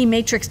built-in key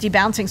matrix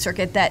debouncing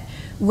circuit that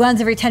runs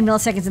every 10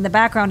 milliseconds in the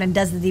background and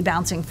does the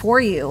debouncing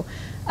for you.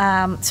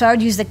 So I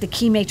would use like the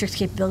key matrix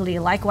capability.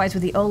 Likewise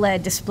with the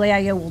OLED, Display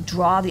IO will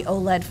draw the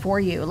OLED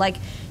for you. Like,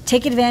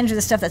 take advantage of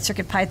the stuff that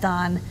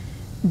CircuitPython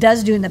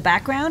does do in the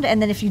background.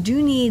 And then if you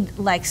do need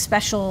like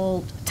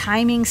special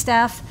timing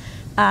stuff,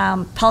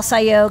 Pulse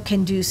IO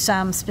can do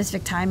some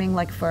specific timing,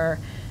 like for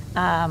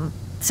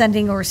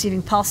sending or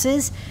receiving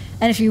pulses.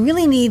 And if you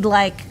really need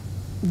like,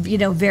 you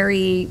know,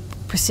 very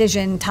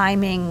precision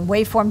timing,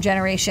 waveform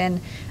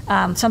generation,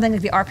 something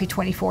like the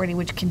RP2040,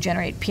 which can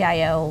generate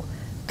PIO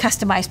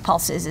customized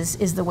pulses,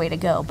 is the way to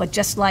go. But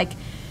just like,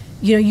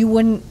 you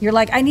know, you're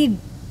like, I need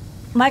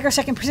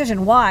microsecond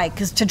precision. Why?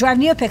 Because to drive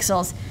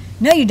NeoPixels.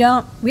 No, you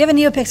don't. We have a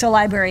NeoPixel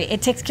library.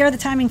 It takes care of the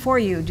timing for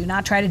you. Do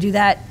not try to do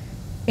that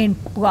in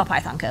raw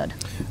Python code.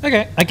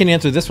 Okay, I can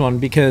answer this one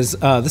because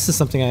this is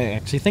something I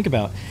actually think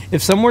about.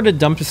 If someone were to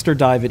dumpster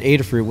dive at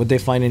Adafruit, would they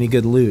find any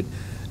good loot?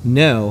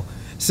 No.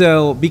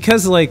 So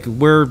because like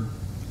we're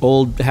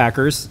old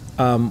hackers,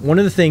 one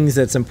of the things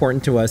that's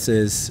important to us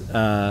is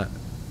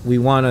we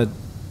want to,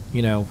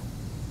 you know,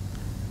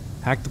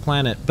 hack the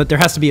planet, but there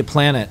has to be a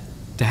planet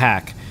to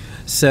hack.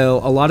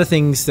 So a lot of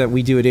things that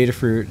we do at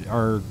Adafruit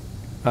are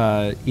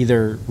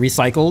either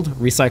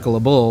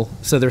recyclable,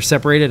 so they're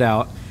separated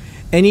out.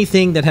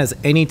 Anything that has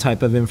any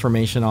type of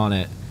information on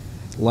it,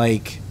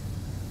 like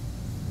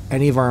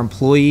any of our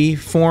employee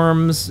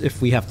forms,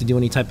 if we have to do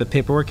any type of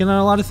paperwork, and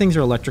a lot of things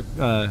are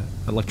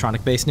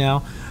electronic based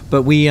now.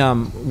 But we,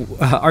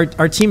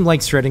 our team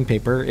likes shredding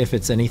paper if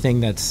it's anything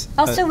that's.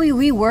 Also, we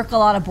rework a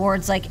lot of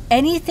boards, like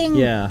anything.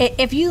 Yeah.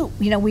 If you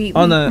know, we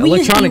on the we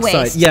electronic use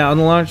e-waste. side, yeah, on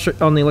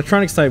the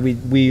electronic side,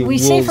 we will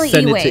say for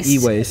send e-waste, it to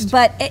e-waste.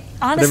 But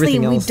honestly,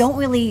 everything we else- don't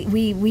really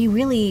we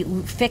really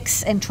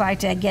fix and try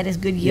to get as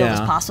good yield as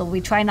Yeah. possible.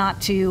 We try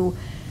not to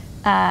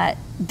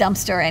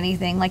dumpster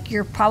anything. Like,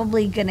 you're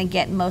probably gonna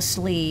get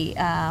mostly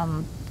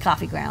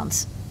coffee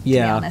grounds. To be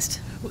honest.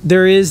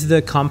 There is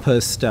the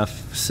compost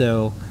stuff,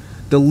 so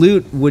the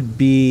loot would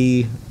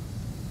be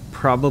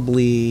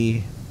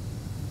probably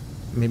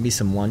maybe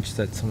some lunch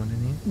that someone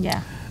would need.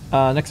 Yeah.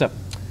 Next up,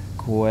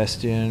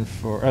 question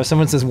for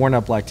someone says worn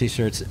out black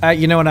t-shirts.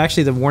 You know what?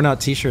 Actually, the worn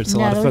out t-shirts, a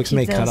No, lot of they would folks keep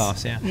make those.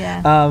 cutoffs. Yeah.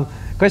 Yeah.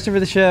 Question for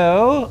the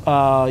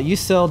show. You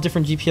sell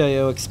different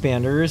GPIO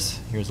expanders.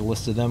 Here's a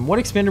list of them. What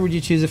expander would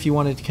you choose if you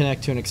wanted to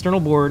connect to an external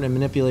board and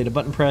manipulate a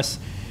button press?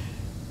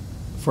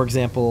 For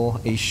example,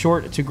 a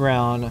short to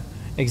ground.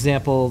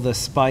 Example, the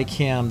spy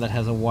cam that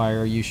has a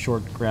wire. Use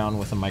short ground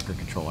with a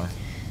microcontroller.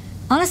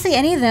 Honestly,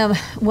 any of them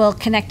will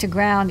connect to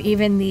ground,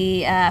 even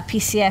the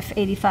PCF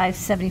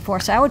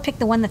 8574. So I would pick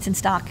the one that's in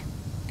stock.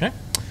 Okay.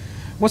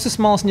 What's the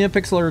smallest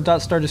NeoPixel or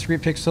dot star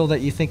discrete pixel that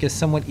you think is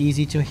somewhat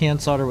easy to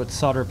hand solder with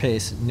solder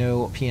paste,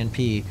 no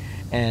PNP?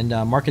 And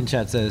Mark in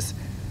chat says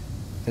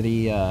that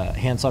he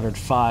hand soldered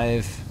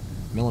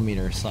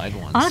 5mm side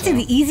ones. Honestly, so.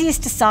 the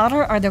easiest to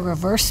solder are the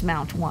reverse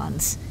mount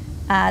ones.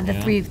 The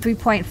Yeah.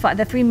 3.5,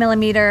 the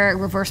 3mm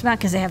reverse mount,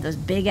 because they have those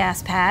big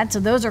ass pads. So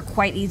those are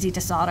quite easy to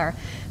solder.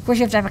 Of course,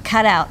 you have to have a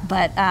cutout,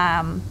 but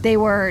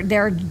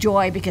they're a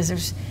joy because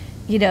there's,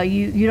 you know,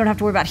 you don't have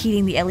to worry about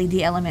heating the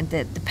LED element.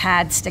 The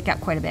pads stick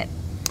out quite a bit.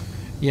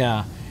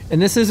 Yeah,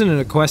 and this isn't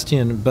a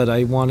question, but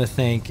I want to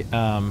thank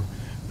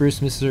Bruce,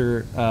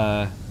 Mr.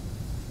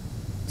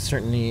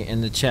 Certainly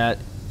in the chat.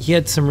 He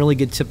had some really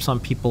good tips on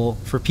people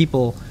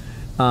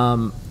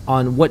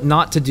on what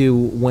not to do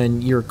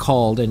when you're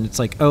called, and it's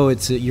like, oh,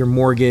 it's your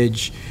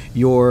mortgage,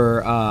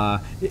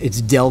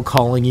 it's Dell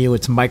calling you,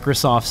 it's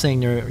Microsoft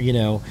saying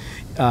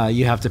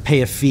you have to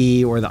pay a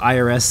fee, or the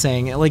IRS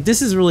saying, like,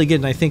 this is really good.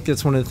 And I think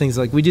that's one of the things,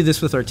 like, we do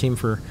this with our team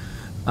for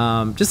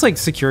just like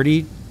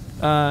security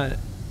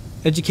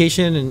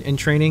education and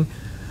training.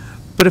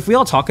 But if we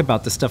all talk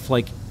about this stuff,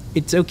 like,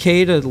 it's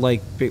okay to,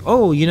 like, the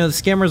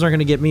scammers aren't going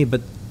to get me,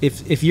 but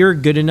if you're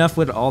good enough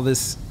with all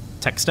this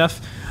tech stuff,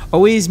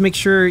 always make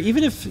sure,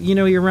 even if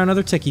you're around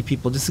other techie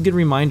people, just a good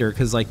reminder,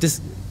 because, like, this,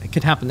 it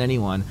could happen to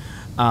anyone.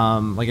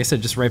 Like I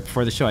said, just right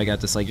before the show, I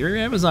got this, like, your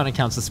Amazon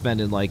account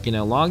suspended, like,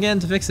 log in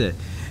to fix it.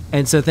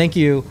 And so thank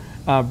you,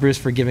 Bruce,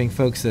 for giving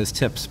folks those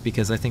tips,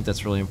 because I think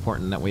that's really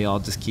important that we all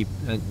just keep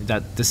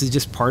that. This is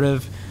just part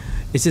of,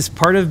 it's just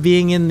part of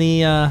being in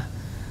the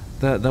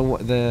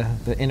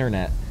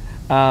internet.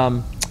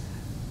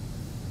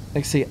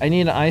 Let's see, I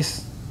need an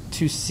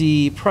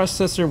i2c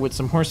processor with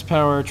some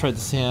horsepower. Tried the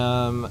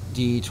SAM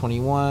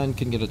D21,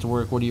 couldn't get it to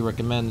work. What do you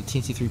recommend? The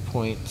TNC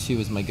 3.2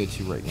 is my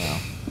go-to right now.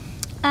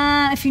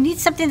 If you need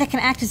something that can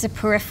act as a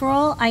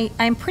peripheral,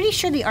 I'm pretty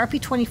sure the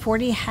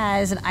RP2040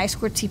 has an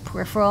I2C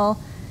peripheral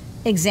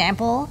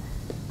example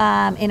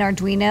in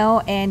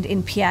Arduino and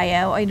in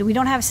PIO. We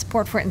don't have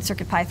support for it in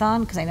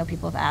CircuitPython because I know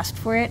people have asked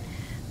for it,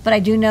 but I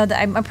do know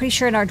that I'm pretty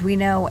sure in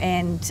Arduino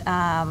and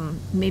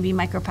maybe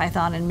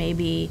MicroPython and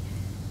maybe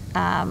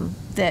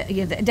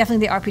definitely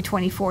the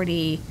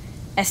RP2040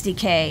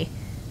 SDK.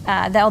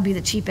 That will be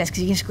the cheapest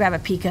because you can just grab a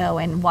Pico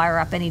and wire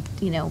up any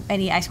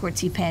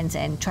I2C pins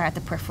and try out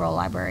the peripheral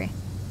library.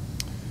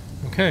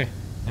 Okay,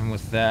 and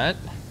with that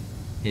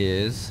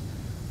is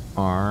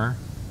our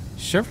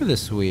show for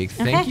this week.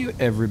 Thank you,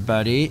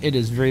 everybody. It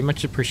is very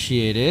much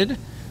appreciated.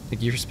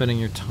 Thank you for spending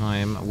your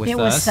time with us. It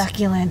was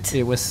succulent.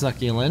 It was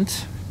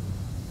succulent.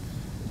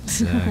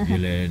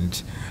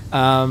 Succulent.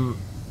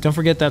 Don't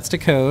forget, that's the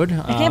code.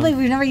 I can't believe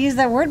we've never used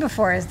that word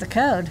before as the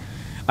code.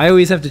 I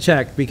always have to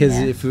check, because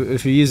if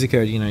you use the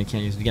code, you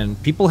can't use it again.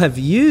 People have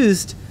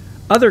used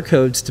other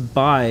codes to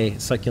buy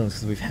succulents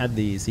because we've had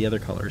the other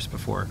colors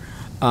before.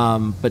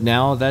 But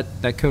now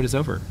that code is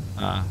over.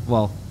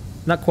 Well,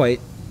 not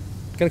quite.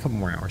 Got a couple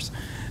more hours.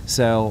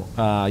 So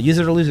use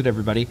it or lose it,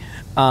 everybody.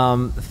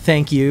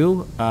 Thank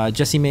you,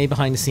 Jessie May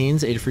behind the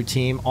scenes, Adafruit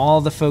team,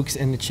 all the folks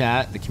in the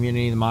chat, the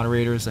community, the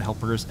moderators, the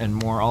helpers, and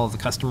more, all of the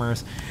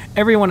customers,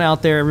 everyone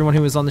out there, everyone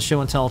who was on the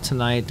show until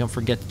tonight. Don't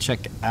forget to check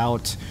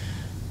out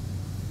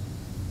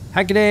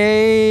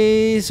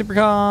Hackaday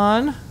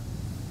SuperCon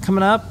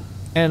coming up,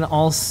 and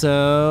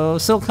also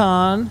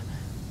Silicon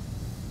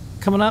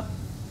coming up.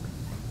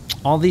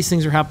 All these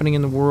things are happening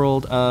in the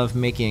world of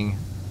making.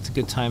 It's a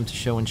good time to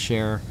show and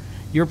share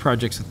your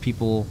projects with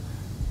people,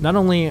 not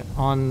only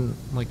on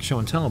like show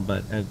and tell,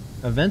 but at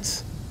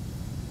events.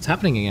 It's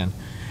happening again.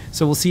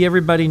 So we'll see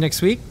everybody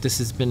next week. This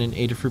has been an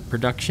Adafruit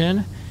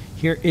production.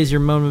 Here is your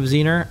moment of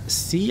Zener.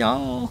 See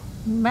y'all.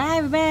 Bye,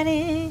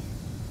 everybody.